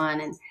she's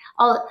doing and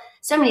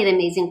so many of the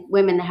amazing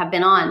women that have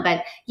been on,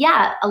 but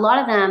yeah, a lot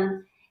of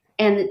them,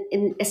 and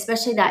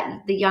especially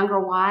that the younger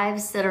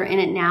wives that are in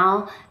it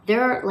now,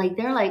 they're like,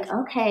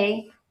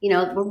 okay, you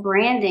know, we're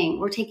branding,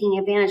 we're taking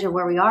advantage of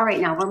where we are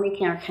right now. We're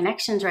making our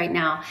connections right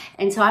now.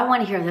 And so I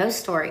want to hear those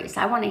stories.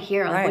 I want to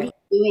hear what are you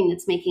doing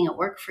that's making it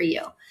work for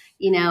you,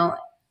 you know,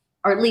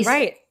 or at least,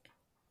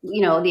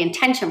 you know, the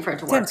intention for it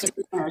to work. So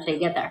you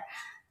get there.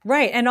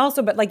 Right. And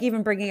also, but like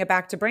even bringing it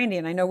back to Brandy,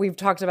 and I know we've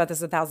talked about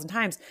this 1,000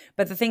 times,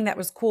 but the thing that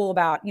was cool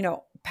about, you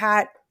know,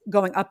 Pat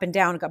going up and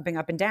down,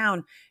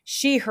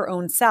 she, her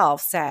own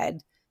self said,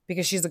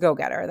 because she's a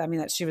go-getter. I mean,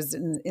 that she was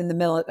in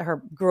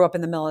the grew up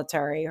in the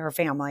military, her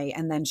family,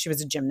 and then she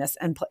was a gymnast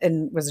and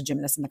was a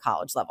gymnast in the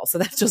college level. So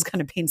that just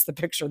kind of paints the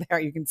picture there.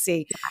 You can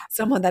see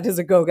someone that is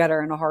a go-getter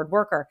and a hard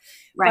worker.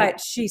 Right.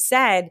 But she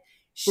said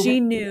she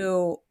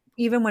knew,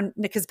 even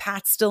because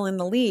Pat's still in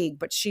the league,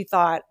 but she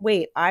thought,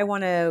 wait, I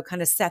want to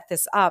kind of set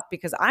this up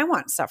because I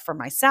want stuff for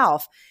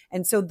myself.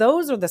 And so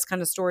those are this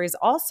kind of stories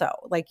also.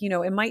 Like, you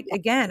know, it might,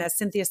 again, as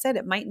Cynthia said,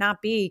 it might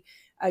not be,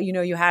 you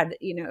know, you had,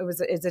 you know,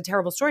 it's a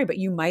terrible story, but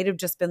you might have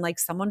just been like,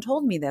 someone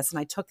told me this and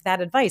I took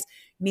that advice.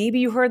 Maybe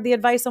you heard the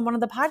advice on one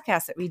of the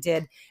podcasts that we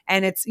did.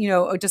 And it's, you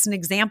know, just an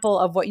example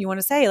of what you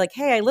want to say, like,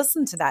 hey, I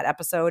listened to that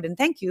episode and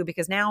thank you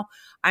because now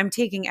I'm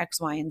taking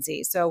X, Y, and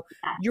Z. So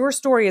your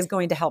story is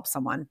going to help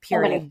someone,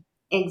 period.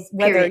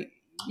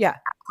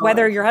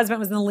 Whether your husband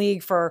was in the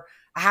league for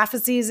a half a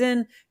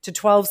season to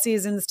 12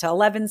 seasons to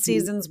 11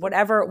 seasons,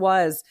 whatever it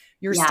was,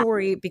 your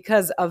story,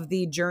 because of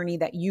the journey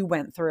that you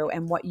went through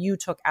and what you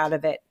took out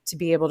of it to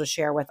be able to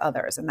share with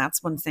others. And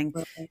that's one thing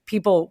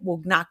people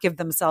will not give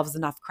themselves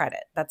enough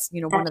credit. That's, you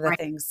know, one of the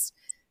things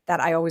that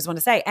I always want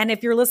to say. And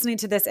if you're listening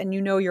to this and you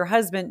know your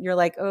husband, you're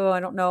like, oh, I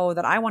don't know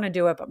that I want to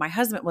do it, but my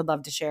husband would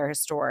love to share his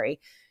story.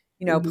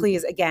 You know,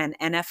 please, again,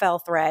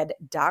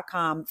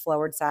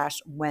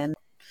 nflthread.com/when.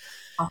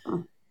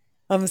 Awesome.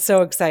 I'm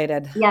so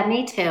excited. Yeah,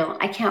 me too.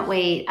 I can't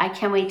wait. I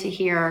can't wait to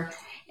hear.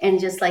 And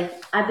just like,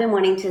 I've been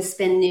wanting to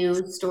spin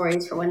new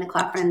stories for When the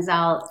Clock Runs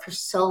Out for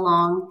so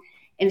long.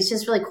 And it's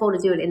just really cool to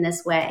do it in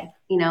this way,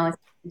 you know, a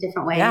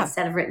different way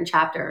instead of written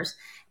chapters.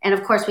 And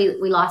of course, we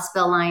lost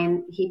Bill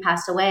Lyon. He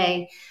passed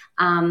away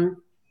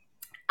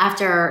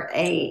after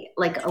a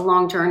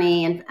long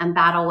journey and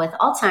battle with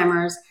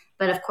Alzheimer's.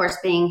 But of course,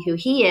 being who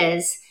he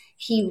is,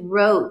 he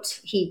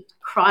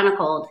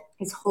chronicled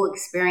his whole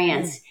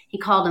experience. He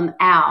called him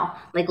Al,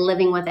 like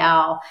living with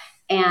Al.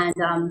 And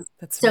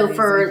so amazing.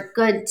 For a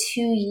good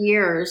 2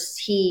 years,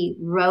 he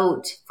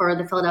wrote for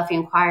the Philadelphia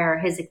Inquirer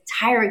his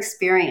entire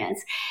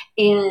experience.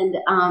 And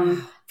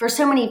for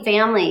so many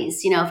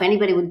families, you know, if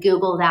anybody would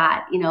Google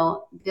that, you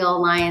know,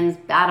 Bill Lyon's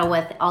battle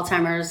with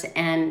Alzheimer's,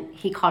 and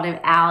he called it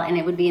Al, and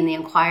it would be in the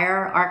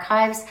Inquirer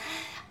archives.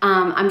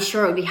 I'm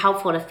sure it would be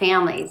helpful to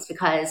families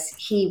because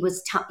he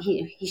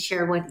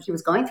shared what he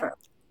was going through.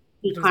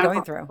 he What he's going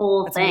chronicled through. the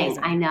whole That's thing.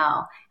 amazing.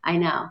 I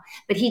know.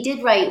 But he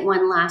did write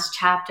one last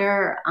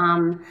chapter.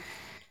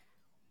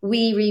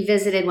 We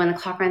revisited When the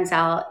Clock Runs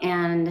Out,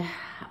 and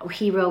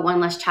he wrote one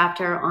last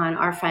chapter on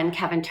our friend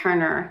Kevin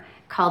Turner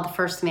called The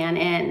First Man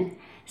In.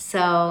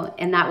 So,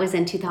 and that was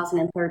in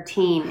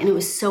 2013. And it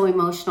was so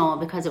emotional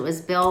because it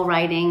was Bill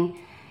writing,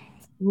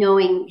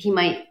 knowing he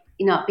might,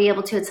 not be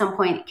able to at some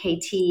point,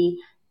 KT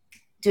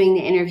doing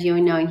the interview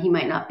and knowing he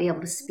might not be able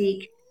to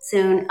speak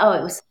soon. Oh,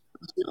 it was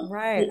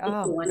right. It's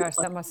Oh my gosh,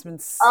 that must have been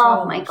so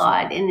oh my emotional.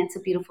 God. And it's a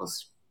beautiful,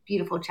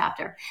 beautiful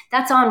chapter.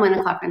 That's on When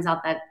the Clock Runs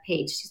Out, that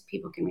page, just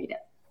people can read it.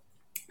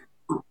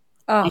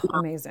 Oh,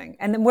 amazing.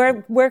 And then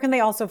where can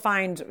they also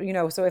find,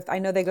 so if I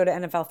know they go to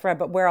NFL Thread,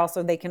 but where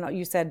also they can,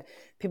 you said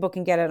people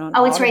can get it on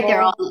Oh, it's right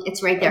there. Audible?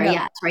 It's right there. No.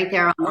 Yeah, it's right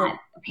there on that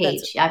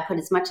page. Yeah, I put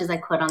as much as I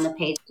could on the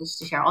page just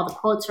to share. All the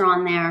quotes are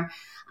on there.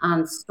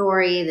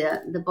 Story,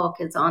 the book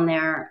is on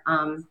there.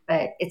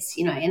 But it's,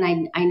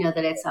 and I know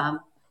that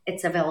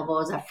it's available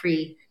as a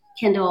free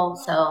Kindle.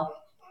 So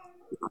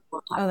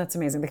oh, that's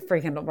amazing. The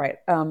free Kindle, right.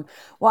 Well,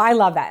 I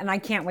love that. And I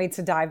can't wait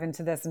to dive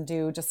into this and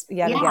do just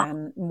yet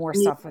again more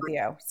stuff with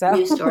you. So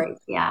new stories.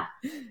 Yeah.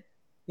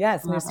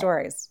 Yes, new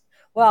stories.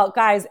 Well,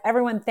 guys,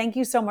 everyone, thank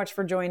you so much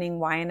for joining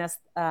YNS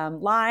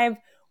Live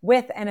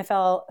with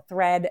NFL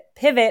Thread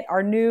Pivot,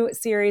 our new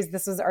series.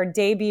 This is our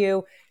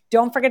debut.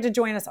 Don't forget to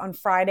join us on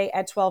Friday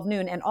at 12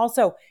 noon. And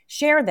also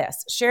share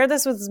this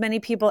with as many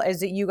people as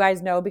that you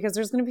guys know, because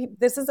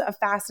this is a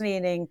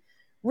fascinating,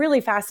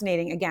 really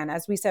fascinating. Again,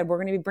 as we said, we're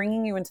going to be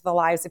bringing you into the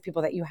lives of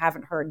people that you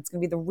haven't heard. It's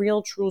going to be the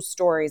real, true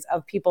stories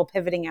of people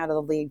pivoting out of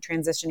the league,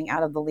 transitioning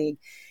out of the league.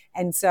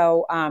 And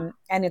so,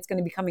 and it's going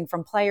to be coming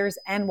from players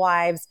and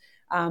wives.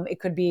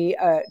 It could be,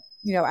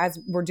 as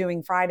we're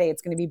doing Friday,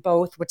 it's going to be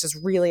both, which is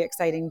really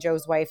exciting.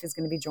 Joe's wife is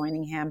going to be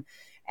joining him.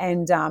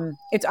 And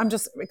I'm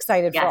just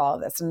excited for all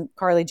of this. And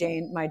Carly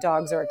Jane, my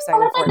dogs are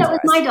excited for it. That was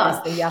my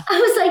dog.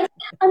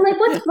 I'm like,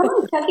 what's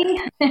wrong, Chucky?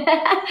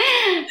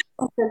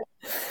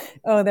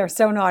 Oh, they're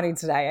so naughty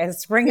today.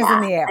 Spring is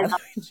in the air.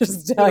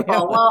 Just tell you.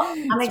 Well,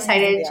 I'm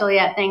excited,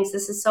 Juliette. Thanks.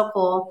 This is so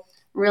cool.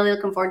 I'm really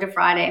looking forward to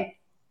Friday.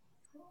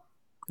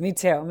 Me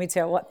too.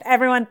 Well,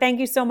 everyone, thank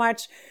you so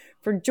much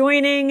for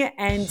joining.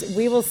 And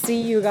we will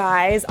see you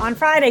guys on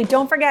Friday.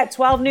 Don't forget,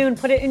 12 noon,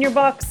 put it in your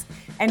books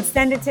and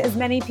send it to as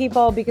many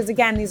people, because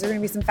again, these are going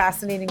to be some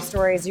fascinating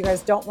stories. You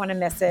guys don't want to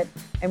miss it.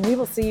 And we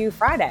will see you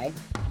Friday.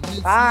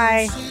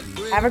 Bye.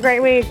 Have a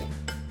great week.